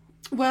this.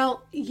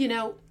 Well,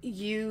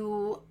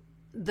 the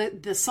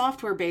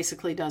software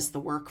basically does the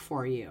work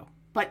for you,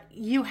 but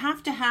you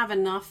have to have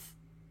enough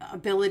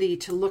ability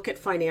to look at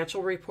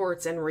financial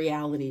reports and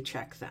reality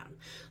check them.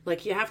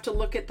 Like, you have to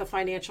look at the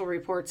financial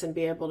reports and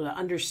be able to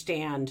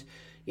understand,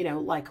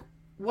 like,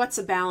 what's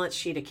a balance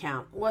sheet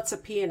account, what's a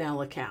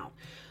P&L account,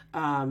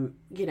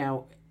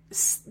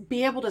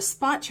 be able to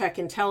spot check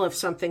and tell if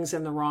something's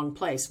in the wrong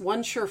place.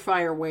 One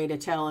surefire way to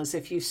tell is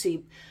if you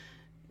see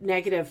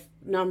negative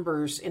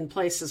numbers in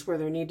places where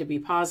there need to be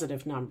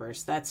positive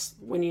numbers. That's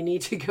when you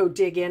need to go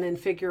dig in and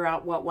figure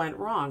out what went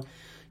wrong.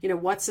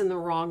 What's in the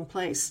wrong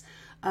place.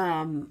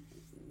 That's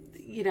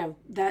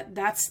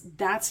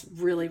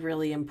really,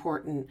 really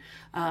important.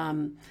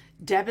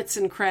 Debits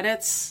and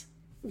credits.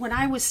 When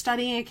I was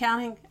studying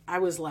accounting, I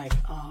was like,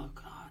 oh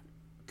God,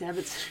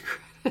 debits and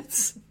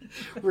credits.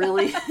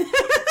 Really?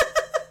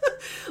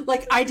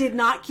 Like, I did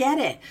not get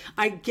it.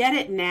 I get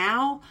it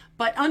now,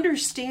 but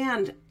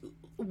understand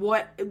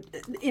what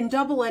in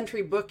double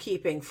entry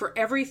bookkeeping, for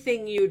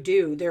everything you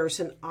do,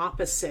 there's an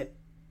opposite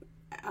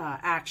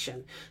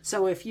action.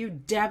 So if you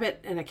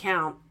debit an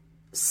account,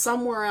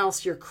 somewhere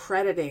else you're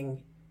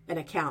crediting an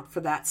account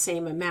for that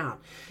same amount.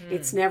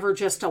 It's never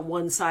just a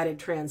one-sided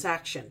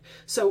transaction.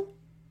 So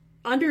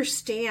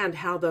understand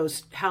how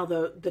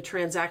the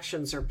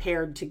transactions are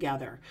paired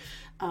together.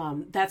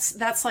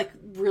 That's like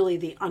really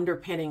the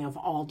underpinning of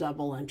all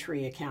double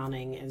entry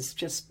accounting, is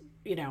just,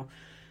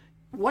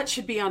 what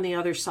should be on the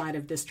other side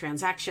of this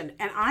transaction.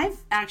 And I've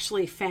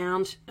actually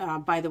found,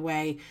 by the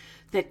way,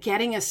 that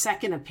getting a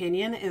second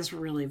opinion is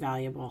really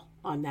valuable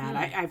on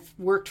that. I've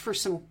worked for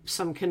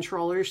some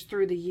controllers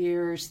through the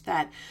years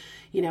that,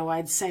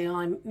 I'd say, oh,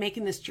 I'm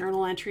making this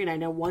journal entry and I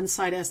know one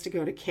side has to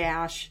go to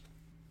cash.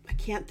 I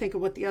can't think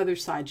of what the other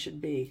side should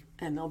be.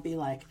 And they'll be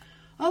like,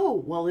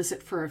 oh, well, is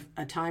it for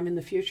a time in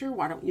the future?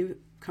 Why don't you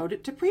code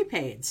it to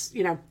prepaids?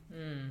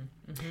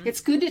 It's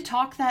good to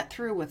talk that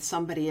through with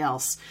somebody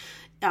else.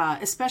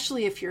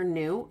 Especially if you're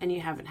new and you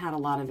haven't had a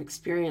lot of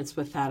experience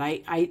with that.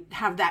 I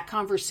have that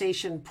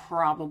conversation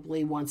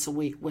probably once a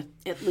week with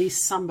at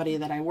least somebody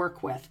that I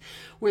work with,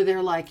 where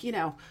they're like,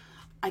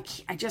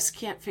 I just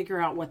can't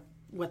figure out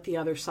what the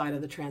other side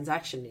of the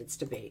transaction needs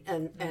to be.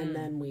 And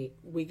then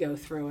we go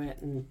through it,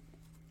 and,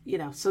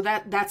 so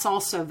that's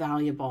also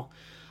valuable.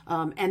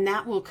 And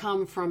that will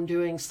come from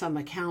doing some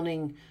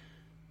accounting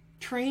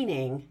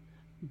training.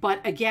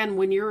 But again,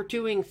 when you're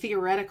doing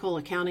theoretical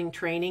accounting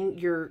training,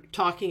 you're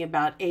talking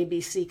about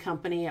ABC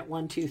Company at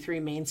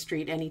 123 Main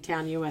Street,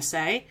 Anytown,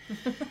 USA,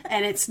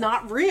 and it's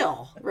not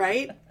real,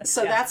 right?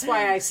 So that's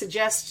why I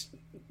suggest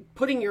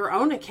putting your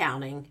own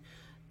accounting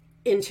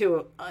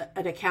into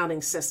an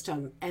accounting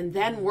system and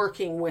then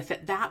working with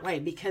it that way,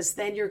 because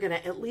then you're going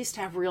to at least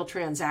have real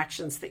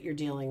transactions that you're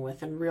dealing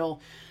with and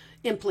real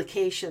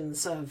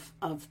implications of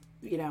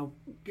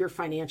your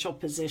financial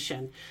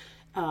position.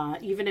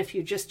 Even if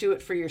you just do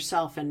it for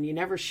yourself and you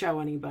never show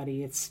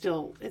anybody, it's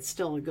still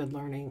a good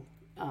learning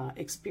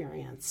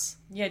experience.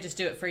 Yeah, just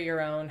do it for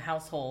your own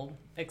household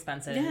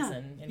expenses. Yeah,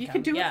 and you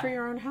could do it for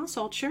your own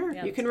household. Sure,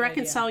 you can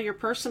reconcile your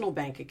personal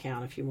bank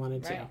account if you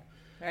wanted to.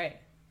 Right.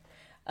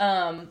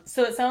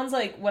 So it sounds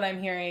like what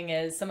I'm hearing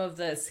is some of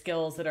the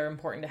skills that are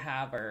important to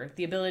have are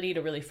the ability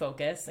to really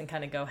focus and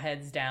kind of go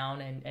heads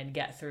down and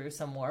get through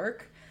some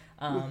work.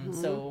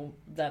 So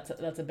that's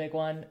a big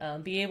one.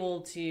 Be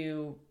able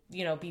to,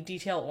 be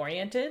detail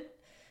oriented,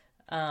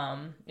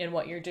 in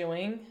what you're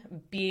doing,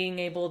 being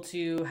able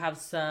to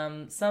have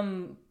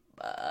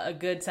a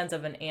good sense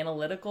of an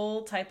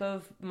analytical type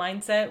of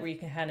mindset where you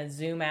can kind of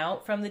zoom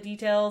out from the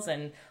details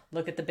and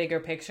look at the bigger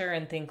picture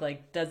and think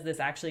like, does this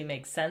actually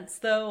make sense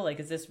though? Like,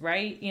 is this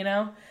right?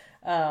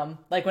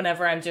 Like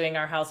whenever I'm doing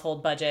our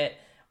household budget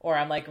or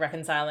I'm like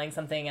reconciling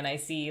something and I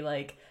see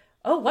like,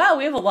 oh, wow,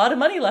 we have a lot of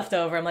money left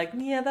over. I'm like,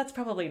 yeah, that's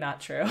probably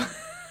not true.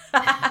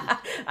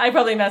 I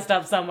probably messed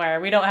up somewhere.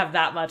 We don't have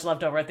that much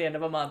left over at the end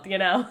of a month,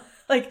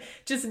 Like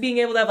just being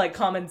able to have like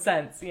common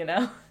sense,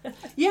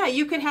 Yeah,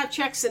 you could have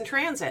checks in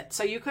transit.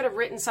 So you could have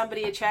written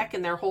somebody a check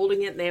and they're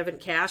holding it and they haven't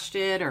cashed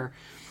it, or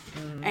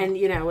and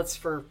it's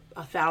for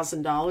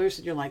 $1,000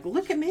 and you're like,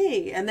 look at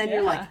me. And then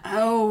you're like,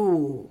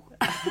 oh.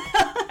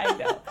 I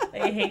know.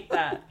 I hate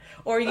that.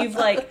 Or you've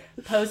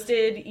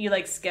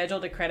you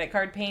scheduled a credit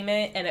card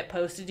payment and it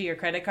posted to your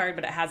credit card,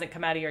 but it hasn't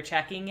come out of your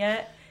checking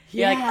yet.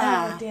 You're like,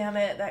 oh, damn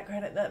it,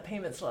 that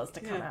payment still has to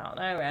come out.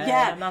 All right,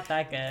 I'm not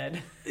that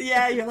good.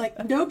 Yeah, you're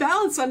like, no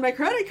balance on my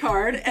credit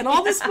card and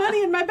all this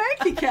money in my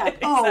bank account.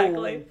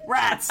 Exactly. Oh,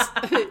 rats.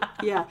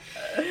 Yeah.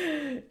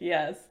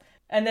 Yes.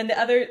 And then the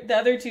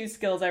other two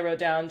skills I wrote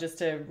down just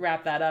to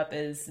wrap that up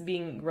is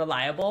being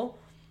reliable.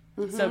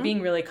 Mm-hmm. So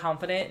being really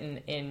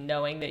confident in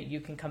knowing that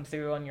you can come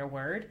through on your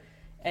word.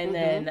 And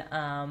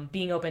then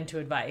being open to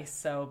advice.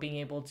 So being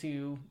able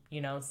to,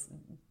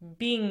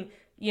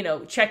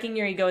 checking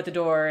your ego at the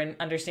door and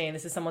understanding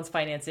this is someone's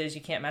finances.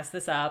 You can't mess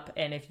this up.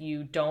 And if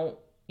you don't,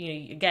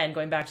 again,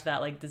 going back to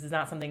that, like, this is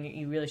not something that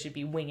you really should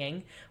be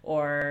winging,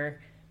 or,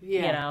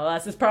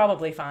 this is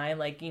probably fine.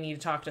 Like, you need to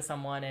talk to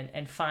someone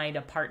and find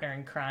a partner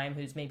in crime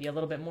who's maybe a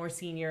little bit more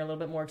senior, a little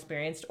bit more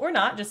experienced, or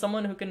not, just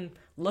someone who can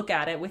look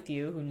at it with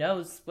you, who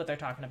knows what they're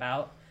talking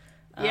about.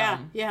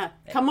 Yeah.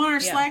 Come on our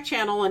Slack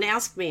channel and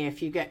ask me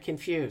if you get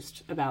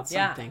confused about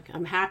something.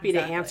 I'm happy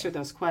to answer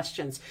those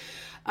questions.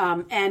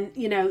 And,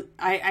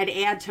 I'd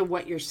add to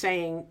what you're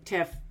saying,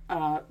 Tiff,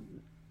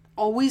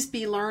 always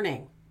be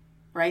learning,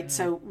 right? Mm.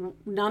 So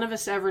none of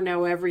us ever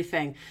know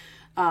everything.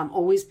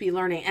 Always be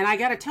learning. And I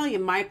got to tell you,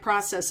 my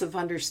process of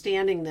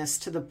understanding this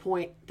to the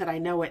point that I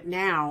know it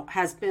now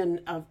has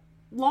been a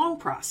long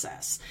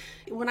process.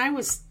 When I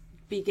was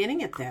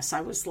beginning at this, I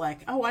was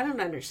like, oh, I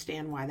don't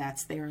understand why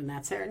that's there and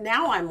that's there.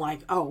 Now I'm like,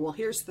 oh, well,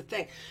 here's the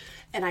thing.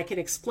 And I can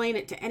explain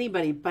it to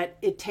anybody, but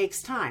it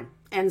takes time.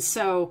 And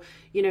so,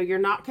 you're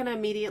not going to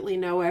immediately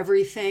know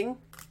everything.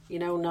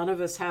 None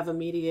of us have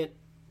immediate,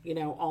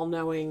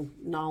 all-knowing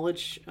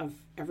knowledge of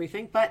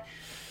everything, but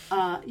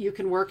you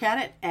can work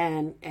at it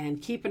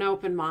and keep an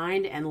open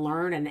mind and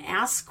learn and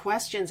ask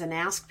questions and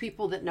ask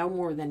people that know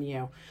more than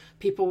you,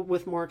 people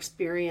with more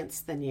experience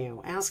than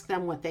you. Ask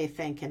them what they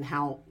think and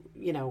how,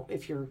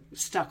 if you're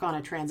stuck on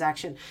a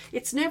transaction.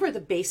 It's never the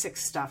basic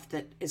stuff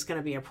that is going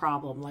to be a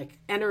problem, like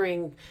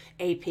entering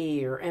AP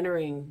or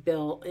entering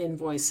bill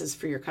invoices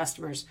for your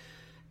customers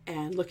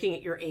and looking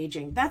at your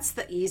aging. That's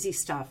the easy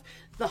stuff.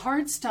 The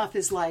hard stuff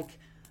is like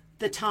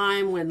the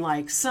time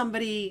when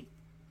somebody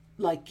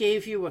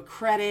gave you a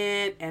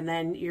credit and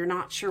then you're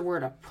not sure where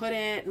to put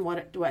it and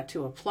what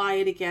to apply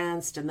it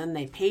against, and then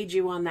they paid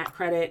you on that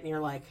credit and you're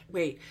like,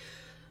 wait.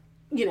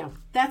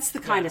 That's the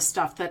kind of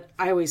stuff that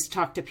I always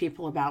talk to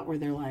people about, where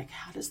they're like,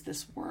 how does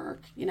this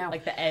work?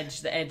 Like the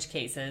edge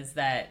cases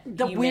that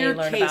the you weird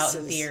may learn cases.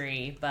 about in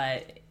theory,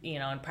 but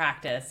in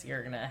practice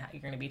you're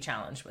gonna be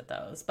challenged with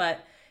those. But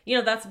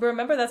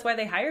that's why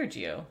they hired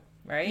you,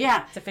 right?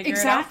 Yeah, to figure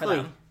it out for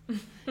them.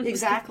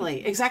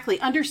 Exactly.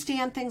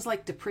 Understand things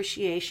like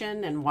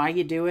depreciation and why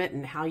you do it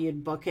and how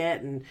you'd book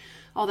it and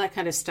all that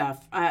kind of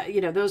stuff.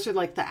 Those are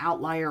like the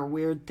outlier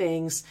weird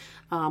things.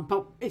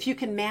 But if you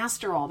can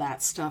master all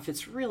that stuff,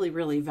 it's really,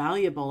 really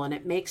valuable, and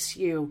it makes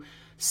you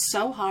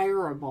so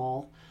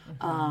hireable,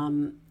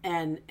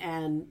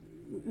 and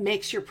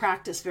makes your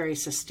practice very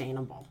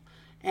sustainable.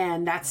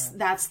 And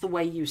that's the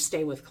way you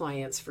stay with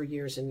clients for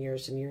years and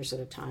years and years at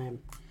a time.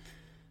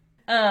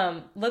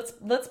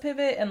 Let's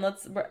pivot and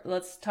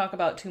let's talk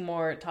about two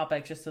more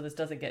topics, just so this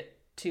doesn't get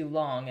too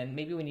long, and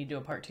maybe we need to do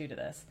a part 2 to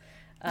this.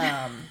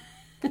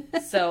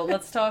 So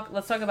let's talk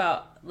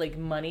about like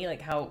money,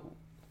 like how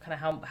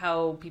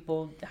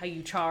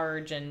you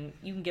charge, and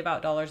you can give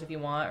out dollars if you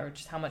want, or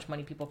just how much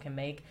money people can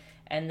make.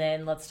 And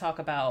then let's talk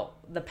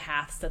about the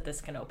paths that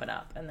this can open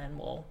up, and then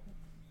we'll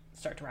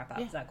start to wrap up.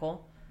 Yeah. Is that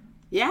cool?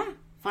 Yeah,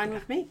 fine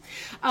with me.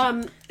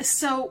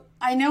 So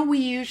I know we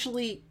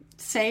usually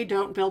say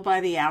don't bill by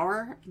the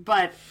hour,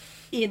 but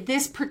in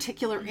this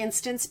particular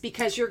instance,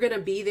 because you're going to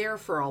be there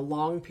for a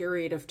long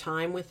period of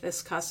time with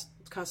this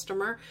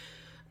customer,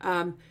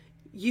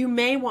 you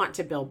may want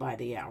to bill by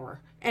the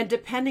hour. And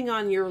depending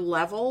on your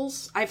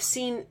levels, I've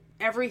seen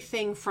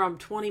everything from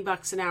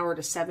 $20 an hour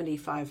to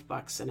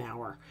 $75 an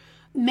hour.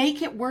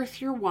 Make it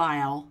worth your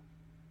while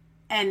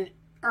and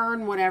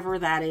earn whatever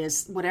that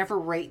is, whatever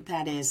rate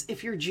that is.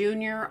 If you're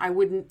junior, I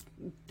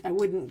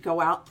wouldn't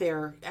go out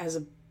there as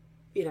a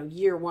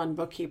year one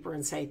bookkeeper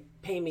and say,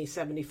 pay me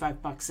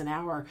 $75 an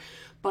hour.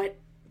 But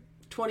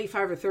 $25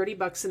 or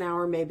 $30 an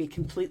hour may be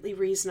completely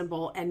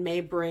reasonable and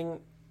may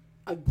bring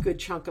a good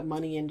chunk of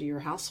money into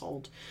your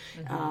household.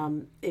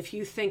 Mm-hmm. If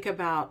you think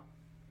about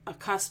a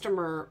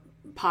customer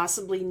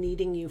possibly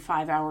needing you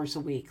 5 hours a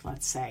week,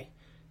 let's say,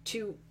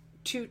 two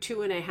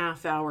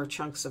 2.5 hour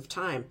chunks of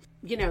time,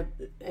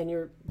 and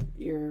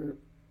you're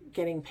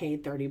getting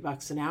paid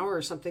 $30 an hour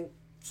or something,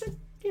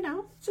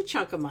 it's a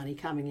chunk of money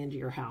coming into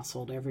your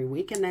household every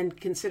week. And then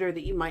consider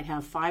that you might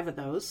have 5 of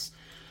those.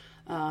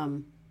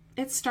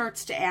 it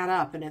starts to add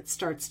up and it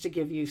starts to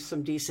give you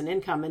some decent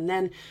income. And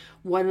then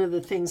one of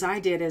the things I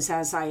did is,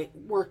 as I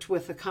worked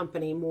with the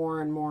company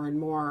more and more and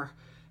more,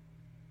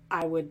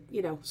 I would,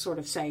 sort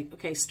of say,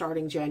 okay,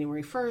 starting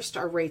January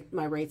 1st,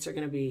 my rates are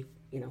going to be,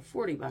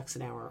 $40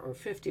 an hour or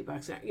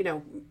 $50 an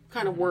hour,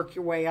 kind of work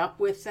your way up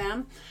with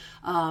them.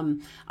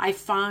 I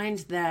find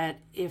that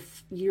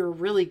if you're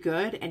really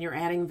good and you're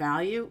adding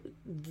value,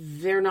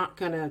 they're not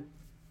going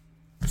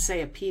to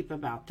say a peep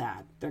about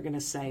that. They're going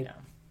to say,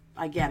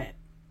 I get it.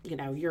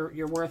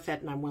 You're worth it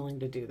and I'm willing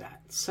to do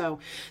that. So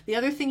the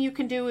other thing you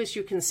can do is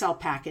you can sell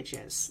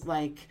packages.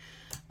 Like,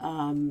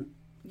 I'll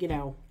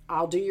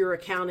do your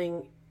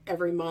accounting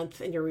every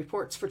month and your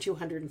reports for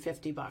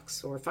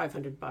 $250 or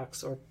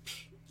 $500 or,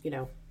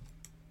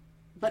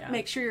 but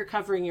make sure you're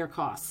covering your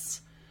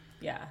costs.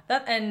 Yeah.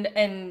 That, and,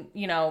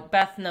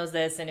 Beth knows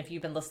this. And if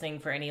you've been listening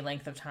for any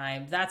length of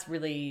time, that's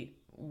really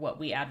what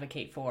we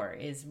advocate for,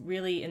 is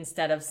really,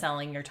 instead of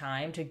selling your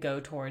time, to go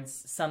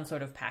towards some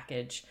sort of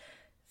package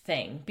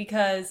thing.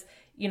 Because,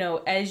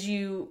 as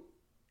you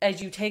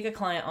take a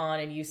client on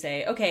and you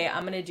say, okay,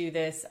 I'm going to do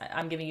this,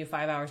 I'm giving you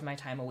 5 hours of my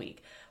time a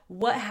week.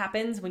 What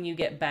happens when you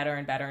get better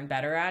and better and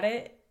better at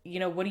it?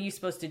 What are you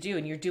supposed to do?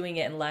 And you're doing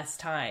it in less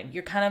time.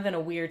 You're kind of in a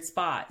weird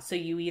spot. So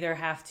you either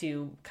have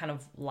to kind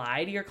of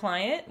lie to your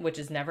client, which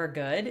is never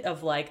good,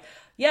 of like,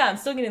 yeah, I'm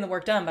still getting the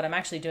work done, but I'm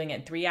actually doing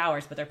it in 3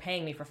 hours, but they're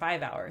paying me for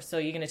 5 hours. So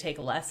you're going to take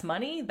less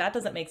money? That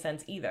doesn't make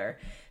sense either.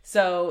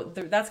 So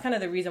that's kind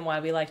of the reason why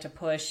we like to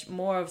push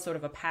more of sort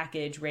of a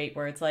package rate,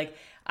 where it's like,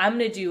 I'm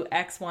going to do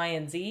X, Y,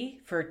 and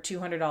Z for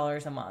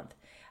 $200 a month.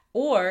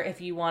 Or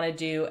if you want to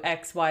do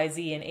X, Y,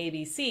 Z, and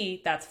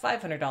ABC, that's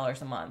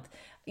 $500 a month.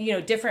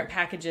 Different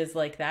packages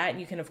like that. And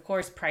you can, of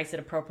course, price it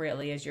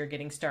appropriately as you're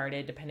getting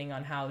started, depending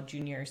on how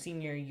junior or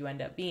senior you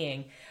end up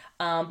being.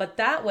 But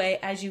that way,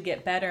 as you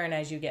get better and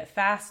as you get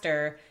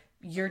faster,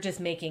 you're just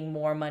making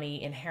more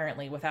money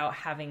inherently without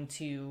having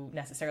to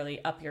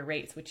necessarily up your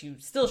rates, which you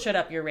still should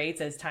up your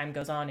rates as time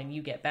goes on and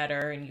you get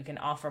better and you can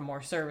offer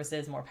more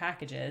services, more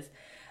packages.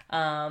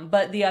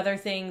 But the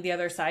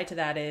other side to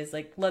that is,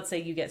 like, let's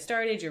say you get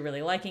started, you're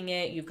really liking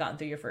it, you've gotten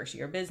through your first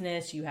year of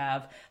business, you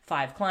have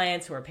 5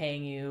 clients who are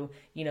paying you,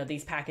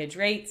 these package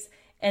rates.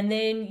 And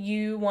then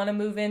you want to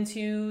move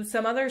into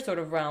some other sort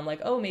of realm,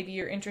 like, oh, maybe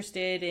you're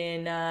interested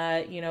in,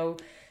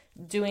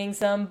 doing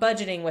some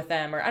budgeting with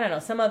them, or I don't know,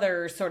 some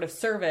other sort of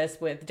service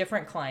with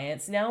different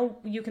clients. Now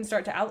you can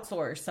start to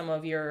outsource some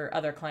of your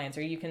other clients,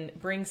 or you can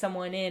bring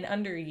someone in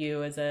under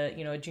you as a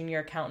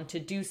junior accountant to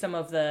do some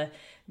of the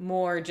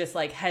more just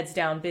like heads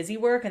down busy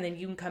work. And then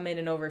you can come in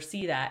and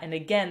oversee that. And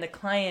again, the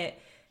client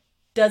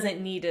doesn't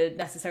need to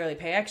necessarily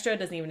pay extra,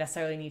 doesn't even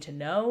necessarily need to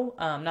know.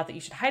 Not that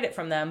you should hide it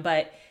from them,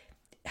 but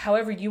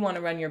however you want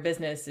to run your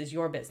business is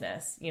your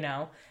business,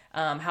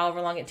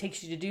 however long it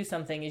takes you to do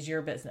something is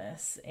your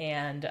business.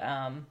 And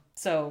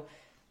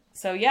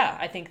so yeah,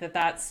 I think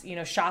that's,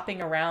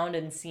 shopping around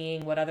and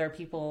seeing what other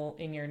people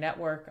in your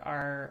network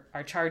are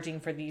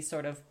charging for these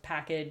sort of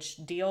package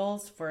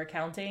deals for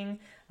accounting.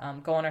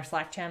 Go on our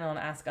Slack channel and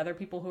ask other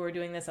people who are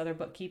doing this, other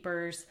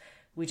bookkeepers.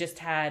 We just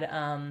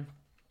had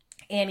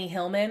Annie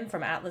Hillman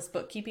from Atlas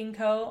Bookkeeping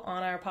Co.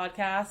 on our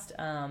podcast.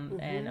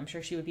 And I'm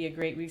sure she would be a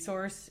great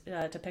resource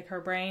to pick her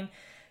brain.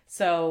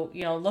 So,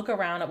 look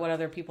around at what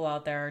other people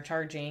out there are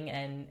charging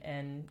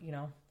and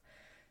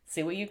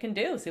see what you can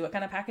do, see what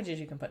kind of packages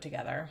you can put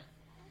together.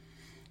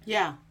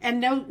 Yeah. And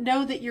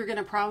know that you're going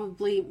to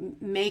probably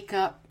make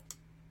up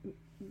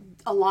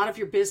a lot of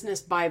your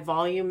business by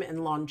volume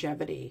and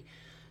longevity.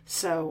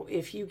 So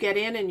if you get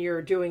in and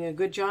you're doing a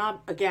good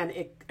job, again,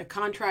 a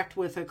contract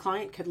with a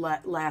client could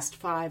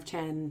last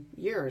 5-10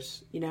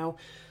 years,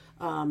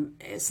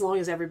 as long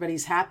as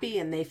everybody's happy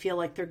and they feel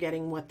like they're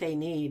getting what they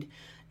need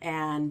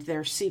and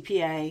their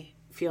CPA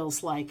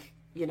feels like,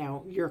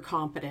 you're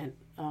competent.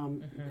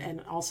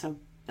 And also,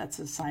 that's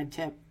a side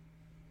tip,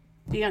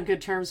 be on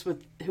good terms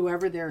with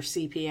whoever their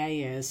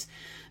CPA is,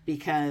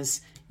 because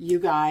you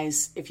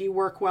guys, if you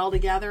work well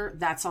together,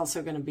 that's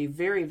also going to be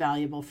very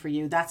valuable for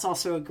you. That's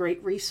also a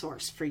great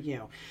resource for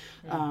you.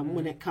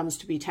 When it comes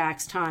to be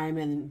tax time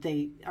and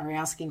they are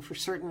asking for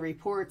certain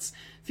reports,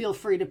 feel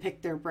free to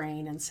pick their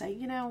brain and say,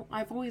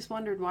 I've always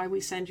wondered why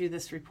we send you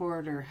this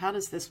report, or how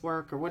does this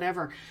work, or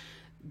whatever.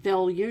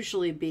 They'll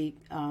usually be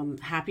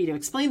happy to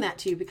explain that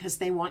to you because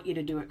they want you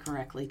to do it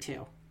correctly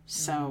too.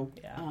 So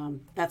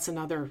that's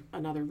another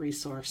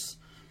resource.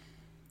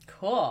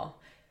 Cool.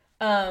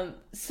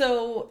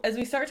 So as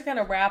we start to kind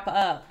of wrap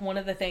up, one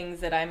of the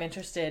things that I'm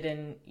interested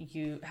in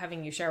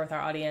having you share with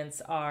our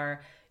audience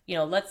are,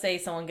 let's say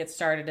someone gets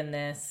started in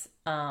this.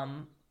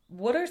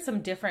 What are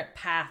some different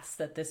paths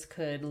that this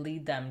could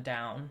lead them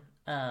down,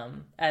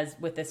 as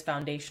with this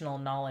foundational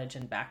knowledge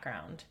and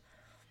background?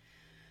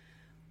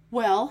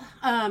 Well,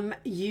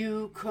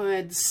 you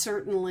could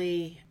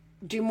certainly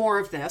do more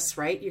of this,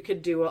 right? You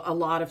could do a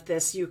lot of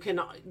this. You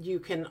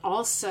can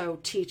also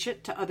teach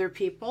it to other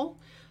people.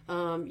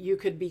 You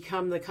could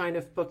become the kind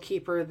of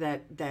bookkeeper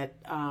that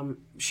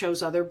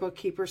shows other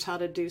bookkeepers how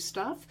to do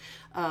stuff.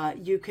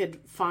 You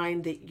could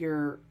find that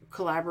you're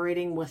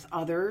collaborating with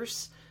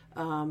others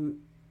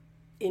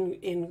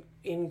in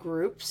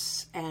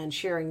groups and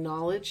sharing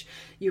knowledge.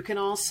 You can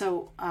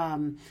also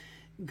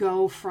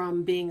go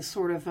from being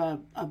sort of a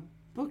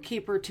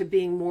bookkeeper to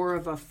being more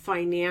of a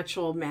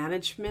financial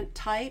management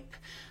type.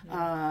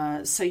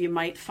 So you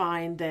might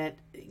find that,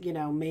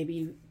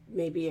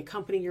 maybe a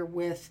company you're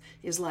with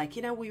is like,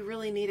 we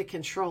really need a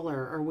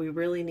controller, or we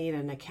really need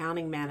an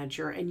accounting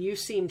manager, and you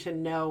seem to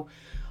know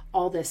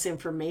all this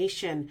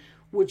information.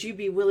 Would you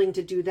be willing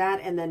to do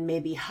that and then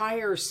maybe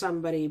hire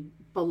somebody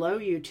below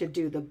you to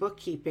do the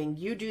bookkeeping?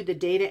 You do the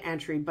data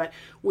entry, but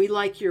we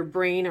like your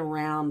brain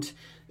around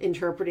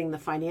interpreting the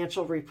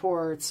financial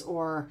reports,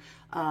 or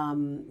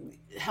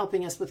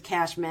helping us with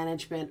cash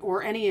management,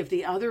 or any of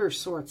the other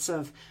sorts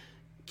of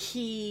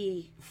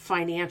key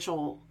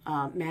financial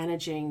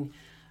managing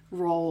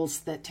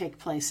roles that take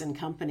place in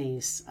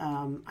companies.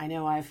 I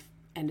know I've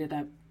ended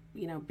up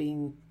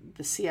being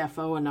the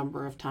CFO a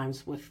number of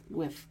times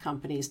with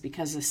companies,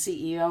 because the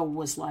CEO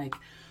was like,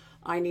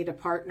 I need a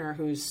partner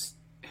who's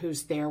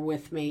there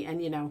with me,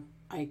 and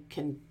I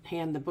can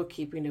hand the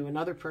bookkeeping to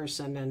another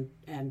person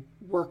and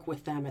work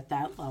with them at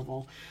that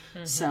level.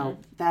 Mm-hmm. So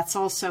that's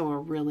also a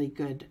really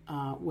good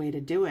way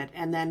to do it.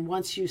 And then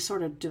once you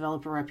sort of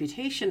develop a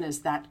reputation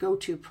as that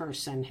go-to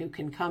person who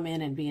can come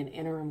in and be an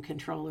interim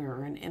controller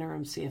or an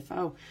interim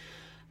CFO,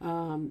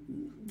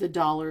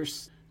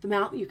 the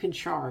amount you can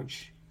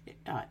charge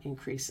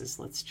increases,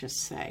 let's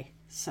just say.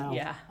 So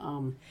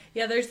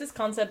there's this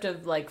concept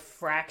of like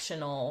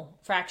fractional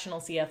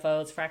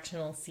CFOs,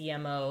 fractional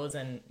CMOs,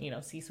 and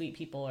C-suite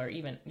people, or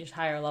even just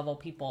higher level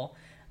people,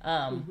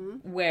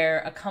 where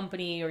a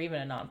company or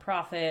even a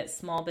nonprofit,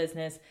 small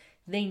business,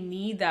 they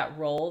need that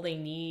role. They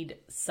need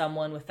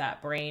someone with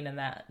that brain and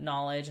that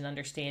knowledge and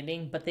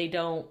understanding, but they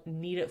don't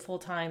need it full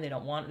time. They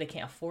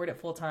can't afford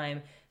it full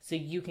time. So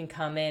you can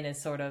come in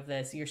as sort of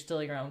this, you're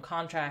still your own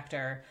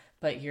contractor,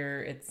 but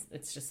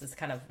it's just this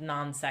kind of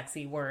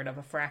non-sexy word of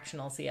a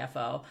fractional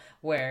CFO,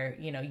 where,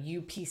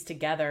 you piece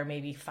together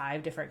maybe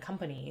 5 different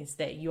companies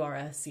that you are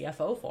a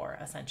CFO for,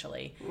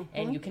 essentially. Mm-hmm.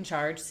 And you can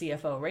charge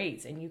CFO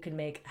rates, and you can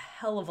make a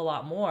hell of a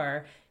lot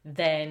more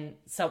than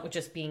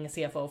just being a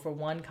CFO for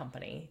one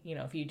company,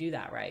 if you do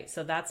that right.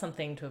 So that's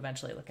something to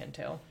eventually look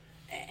into.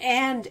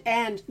 And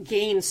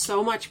gain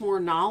so much more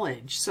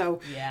knowledge. So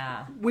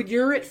when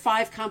you're at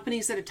 5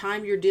 companies at a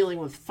time, you're dealing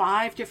with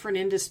 5 different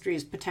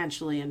industries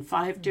potentially, and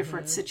 5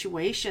 different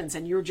situations,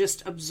 and you're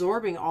just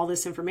absorbing all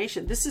this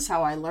information. This is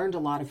how I learned a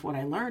lot of what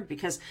I learned,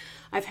 because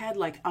I've had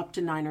like up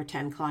to 9 or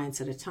 10 clients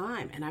at a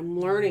time, and I'm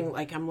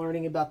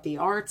learning about the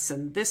arts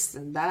and this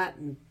and that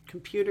and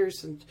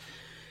computers, and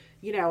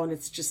and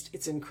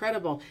it's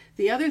incredible.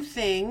 The other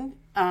thing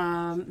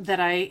that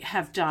I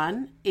have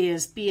done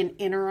is be an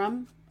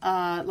interim,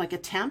 like a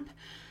temp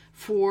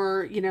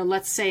for,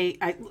 let's say,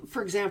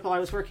 for example, I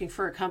was working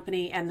for a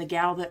company, and the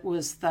gal that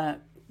was the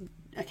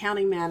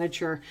accounting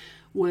manager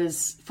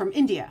was from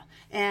India.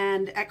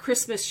 And at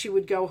Christmas, she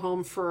would go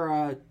home for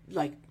a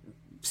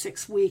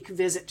 6-week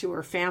visit to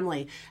her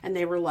family. And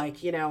they were like,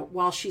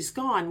 while she's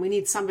gone, we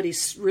need somebody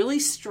really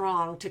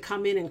strong to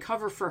come in and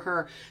cover for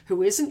her,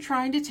 who isn't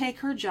trying to take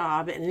her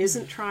job and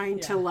isn't trying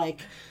to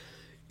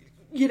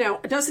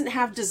doesn't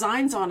have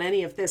designs on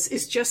any of this,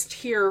 is just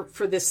here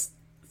for this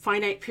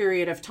finite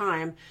period of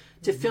time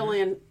to fill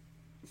in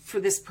for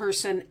this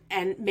person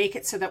and make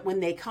it so that when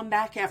they come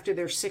back after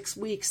their 6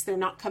 weeks, they're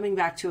not coming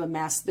back to a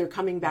mess. They're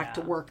coming back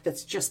to work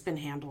that's just been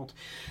handled.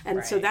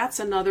 And so that's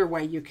another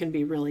way you can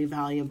be really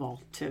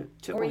valuable to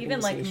or even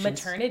like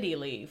maternity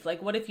leave.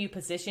 Like, what if you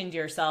positioned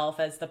yourself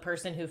as the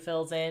person who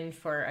fills in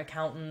for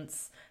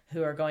accountants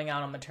who are going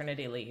out on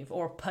maternity leave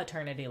or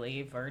paternity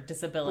leave or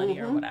disability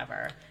or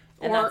whatever?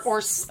 And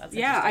that's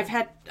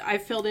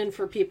I've filled in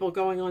for people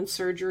going on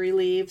surgery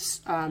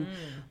leaves.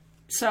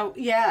 So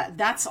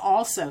that's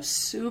also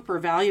super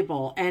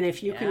valuable. And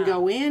if you can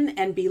go in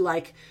and be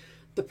like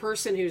the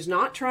person who's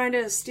not trying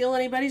to steal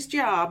anybody's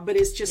job, but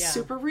is just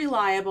super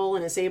reliable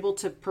and is able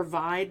to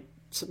provide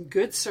some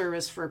good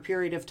service for a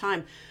period of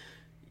time,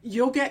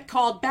 you'll get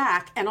called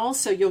back, and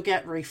also you'll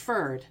get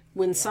referred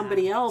when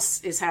somebody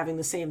else is having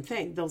the same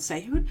thing. They'll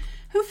say,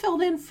 who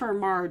filled in for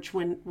Marge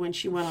when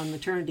she went on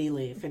maternity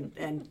leave?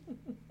 And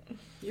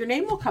your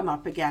name will come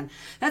up again.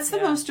 That's the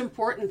most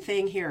important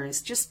thing here,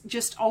 is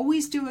just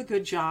always do a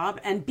good job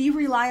and be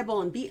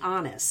reliable and be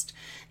honest.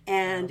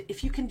 And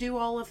if you can do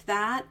all of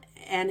that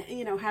and,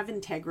 have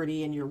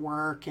integrity in your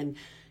work and,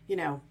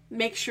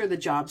 make sure the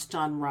job's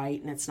done right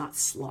and it's not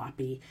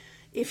sloppy.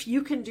 If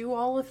you can do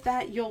all of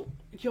that, you'll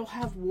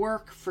have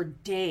work for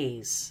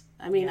days.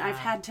 I mean, I've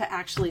had to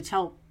actually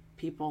tell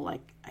people,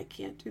 like, I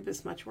can't do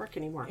this much work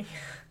anymore.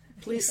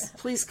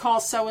 Please call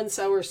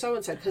so-and-so or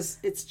so-and-so, because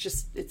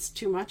it's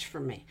too much for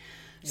me.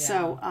 Yeah.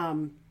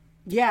 So,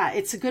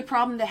 it's a good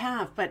problem to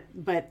have, but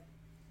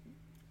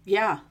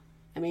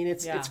I mean,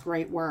 it's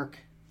great work.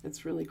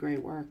 It's really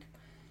great work.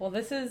 Well,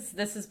 this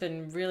has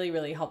been really,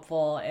 really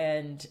helpful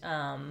and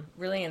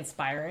really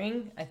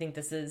inspiring. I think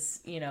this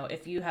is,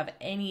 if you have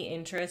any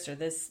interest or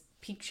this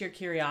piques your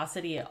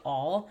curiosity at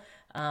all,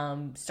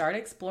 start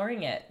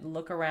exploring it.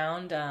 Look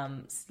around,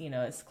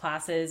 as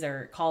classes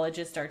or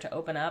colleges start to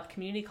open up.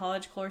 Community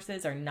college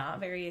courses are not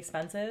very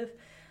expensive.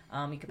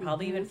 You could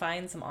probably even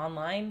find some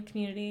online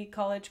community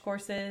college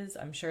courses.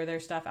 I'm sure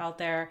there's stuff out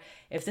there.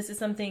 If this is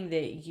something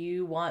that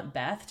you want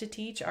Beth to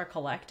teach our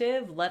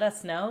collective, let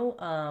us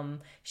know.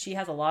 She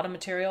has a lot of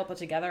material put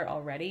together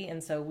already.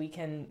 And so we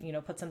can,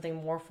 put something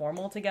more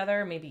formal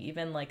together, maybe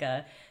even like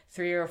a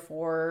 3 or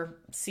 4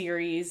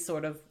 series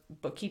sort of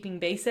bookkeeping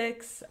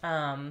basics.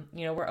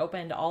 We're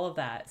open to all of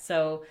that.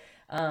 So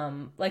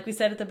like we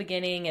said at the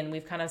beginning, and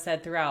we've kind of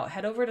said throughout,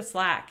 head over to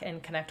Slack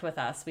and connect with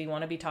us. We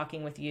want to be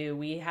talking with you.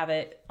 We have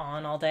it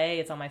on all day.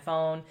 It's on my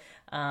phone.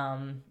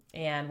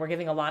 And we're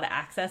giving a lot of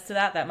access to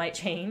that. That might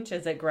change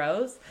as it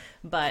grows.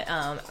 But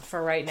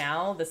for right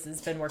now, this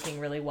has been working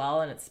really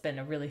well, and it's been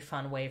a really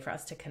fun way for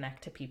us to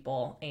connect to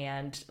people.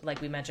 And like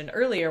we mentioned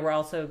earlier, we're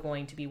also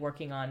going to be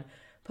working on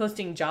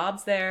posting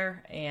jobs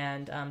there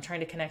and trying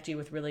to connect you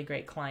with really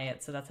great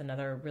clients. So that's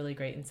another really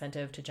great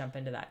incentive to jump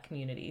into that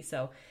community.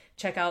 So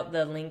check out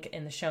the link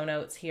in the show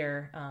notes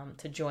here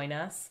to join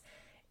us.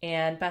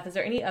 And Beth, are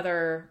there any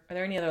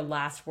other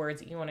last words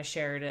that you want to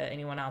share to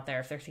anyone out there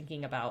if they're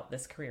thinking about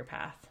this career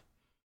path?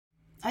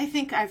 I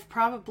think I've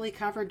probably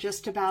covered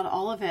just about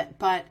all of it,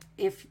 but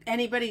if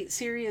anybody,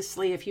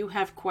 seriously, if you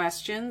have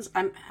questions,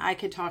 I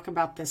could talk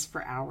about this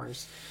for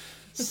hours.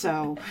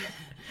 So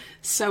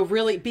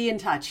really be in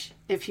touch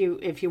if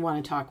you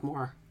want to talk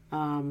more.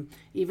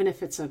 Even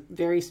if it's a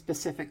very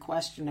specific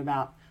question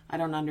about, I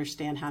don't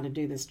understand how to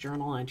do this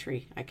journal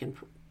entry, I can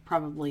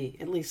probably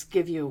at least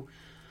give you,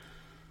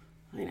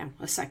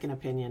 a second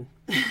opinion.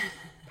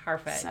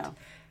 Perfect. So.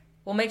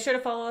 Well, make sure to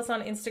follow us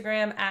on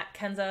Instagram at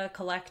Kenza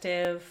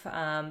Collective.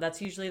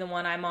 That's usually the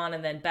one I'm on.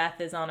 And then Beth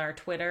is on our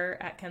Twitter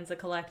at Kenza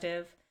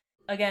Collective.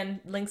 Again,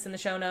 links in the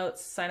show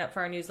notes. Sign up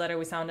for our newsletter.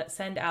 We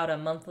send out a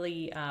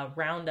monthly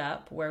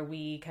roundup where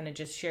we kind of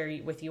just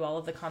share with you all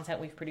of the content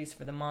we've produced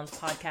for the month,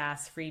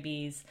 podcasts,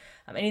 freebies,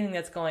 anything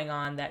that's going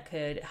on that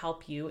could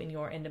help you in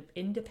your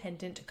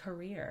independent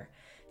career.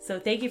 So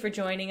thank you for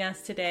joining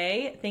us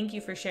today. Thank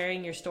you for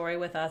sharing your story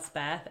with us,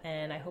 Beth,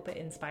 and I hope it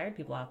inspired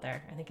people out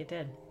there. I think it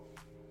did.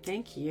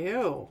 Thank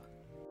you.